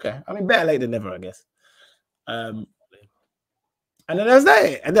 So okay. I mean, better late than never, I guess. And then there's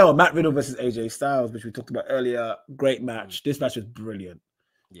that. And then Matt Riddle versus AJ Styles, which we talked about earlier. Great match. This match was brilliant.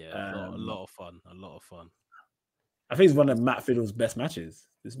 Yeah, a lot of fun. I think it's one of Matt Riddle's best matches.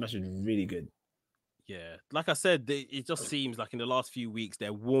 This match is really good. Yeah, like I said, it just seems like in the last few weeks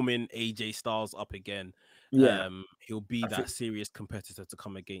they're warming AJ Styles up again. Yeah, he'll be that serious competitor to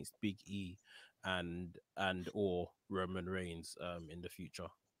come against Big E and or Roman Reigns in the future.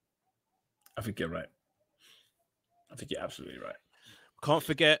 I think you're right. I think you're absolutely right. Can't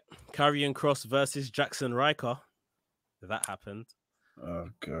forget Karrion Kross versus Jackson Riker. That happened. Oh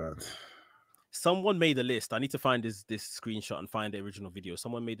God. Someone made a list. I need to find this screenshot and find the original video.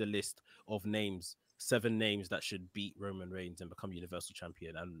 Someone made a list of names, 7 names that should beat Roman Reigns and become Universal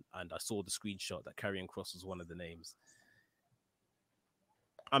Champion. And I saw the screenshot that Karrion Kross was one of the names.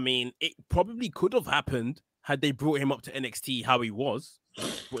 I mean, it probably could have happened had they brought him up to NXT how he was.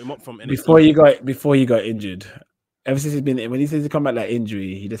 Brought him up from NXT. Before he got injured. Ever since when he says he come back that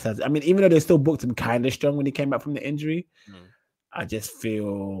injury, he just has. I mean, even though they still booked him kind of strong when he came back from the injury, I just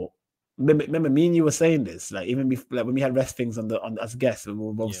feel. Remember, me and you were saying this, like even before, like when we had rest things on as guests, and we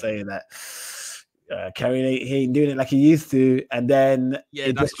were both saying that Karrion he ain't doing it like he used to, and then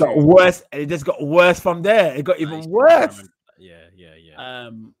it just got worse, and it just got worse from there. It got even worse. Yeah.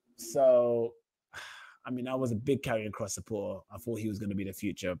 So, I mean, I was a big Karrion Kross supporter. I thought he was going to be the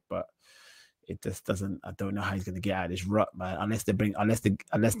future, but it just doesn't. I don't know how he's going to get out of this rut, man. Unless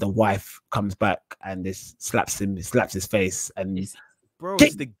the wife comes back and this slaps his face and. Bro,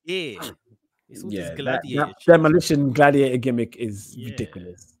 it's the gear. It's all this gladiator. That demolition gladiator gimmick is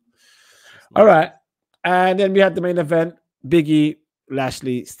ridiculous. All right. And then we had the main event, Big E,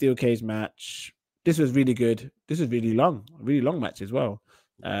 Lashley, steel cage match. This was really good. This was really long match as well.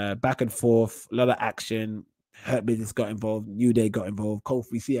 Back and forth, a lot of action. Hurt Business got involved. New Day got involved.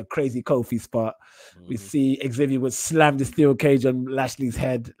 Kofi, we see a crazy Kofi spot. We see Xavier would slam the steel cage on Lashley's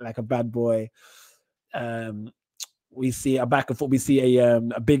head like a bad boy. We see a back and forth. We see a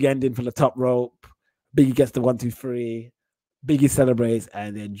big ending from the top rope. Biggie gets the 1, 2, 3. Biggie celebrates,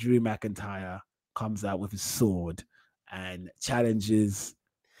 and then Drew McIntyre comes out with his sword and challenges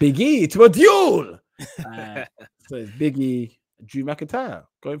Big E to a duel. So it's Biggie, Drew McIntyre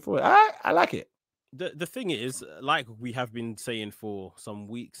going forward. I like it. The thing is, like we have been saying for some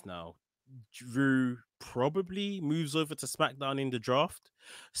weeks now, Drew probably moves over to SmackDown in the draft.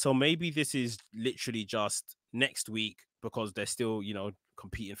 So maybe this is literally just next week because they're still,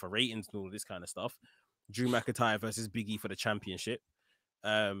 competing for ratings and all this kind of stuff. Drew McIntyre versus Big E for the championship.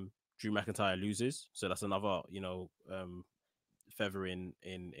 Drew McIntyre loses. So that's another, feather in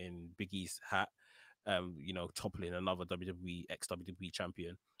Big E's hat. Toppling another WWE ex-WWE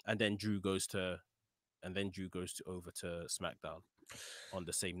champion. And then Drew goes over to SmackDown on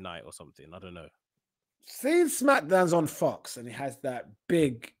the same night or something. I don't know. Seeing SmackDown's on Fox and it has that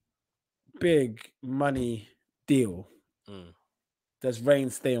big money deal. Does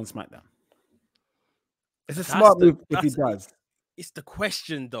Reigns stay on SmackDown? It's a smart move if he does. It's the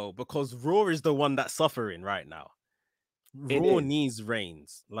question though, because Raw is the one that's suffering right now. Raw needs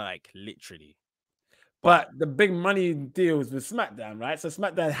Reigns, like literally. But the big money deals with SmackDown, right? So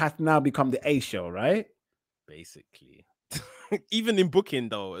SmackDown has now become the A show, right? Basically. Even in booking,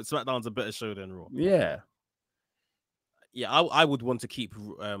 though, SmackDown's a better show than Raw. Yeah. Yeah, I would want to keep...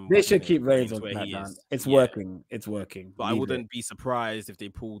 they should keep Reigns on SmackDown. It's working. It's working. But I wouldn't be surprised if they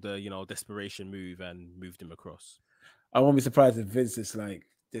pulled a, desperation move and moved him across. I won't be surprised if Vince is like,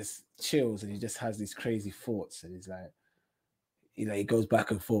 just chills and he just has these crazy thoughts and he's like, he goes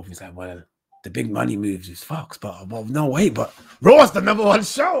back and forth. He's like, well... the big money moves is Fox, but no way, but Raw's the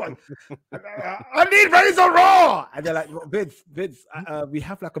 #1 show. I need Reigns on Raw. And they're like, Vince, we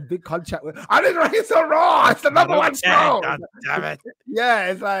have like a big contract with. I need Reigns on Raw. It's the #1 show. God damn it. Yeah,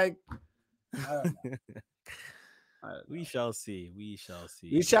 it's like. We shall see. We shall see.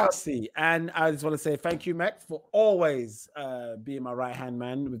 We shall see. And I just want to say thank you, Mekz, for always being my right-hand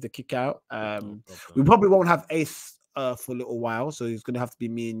man with the kick out. We probably won't have Ace for a little while, so it's going to have to be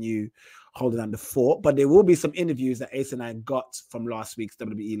me and you holding down the fort. But there will be some interviews that Ace and I got from last week's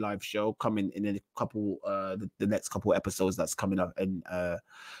WWE live show coming in a couple, the next couple episodes that's coming up in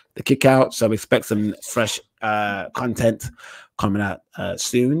the kick out. So expect some fresh content coming out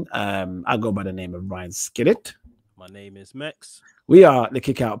soon. I'll go by the name of Ryan Skillit. My name is Mekz. We are the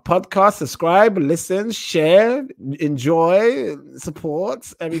KickOut Podcast. Subscribe, listen, share, enjoy,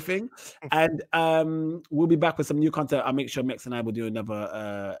 support, everything. And we'll be back with some new content. I'll make sure Mekz and I will do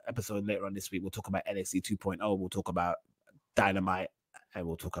another episode later on this week. We'll talk about NXT 2.0. We'll talk about Dynamite. And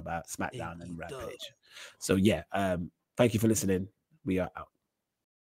we'll talk about SmackDown and Rampage. So, yeah, thank you for listening. We are out.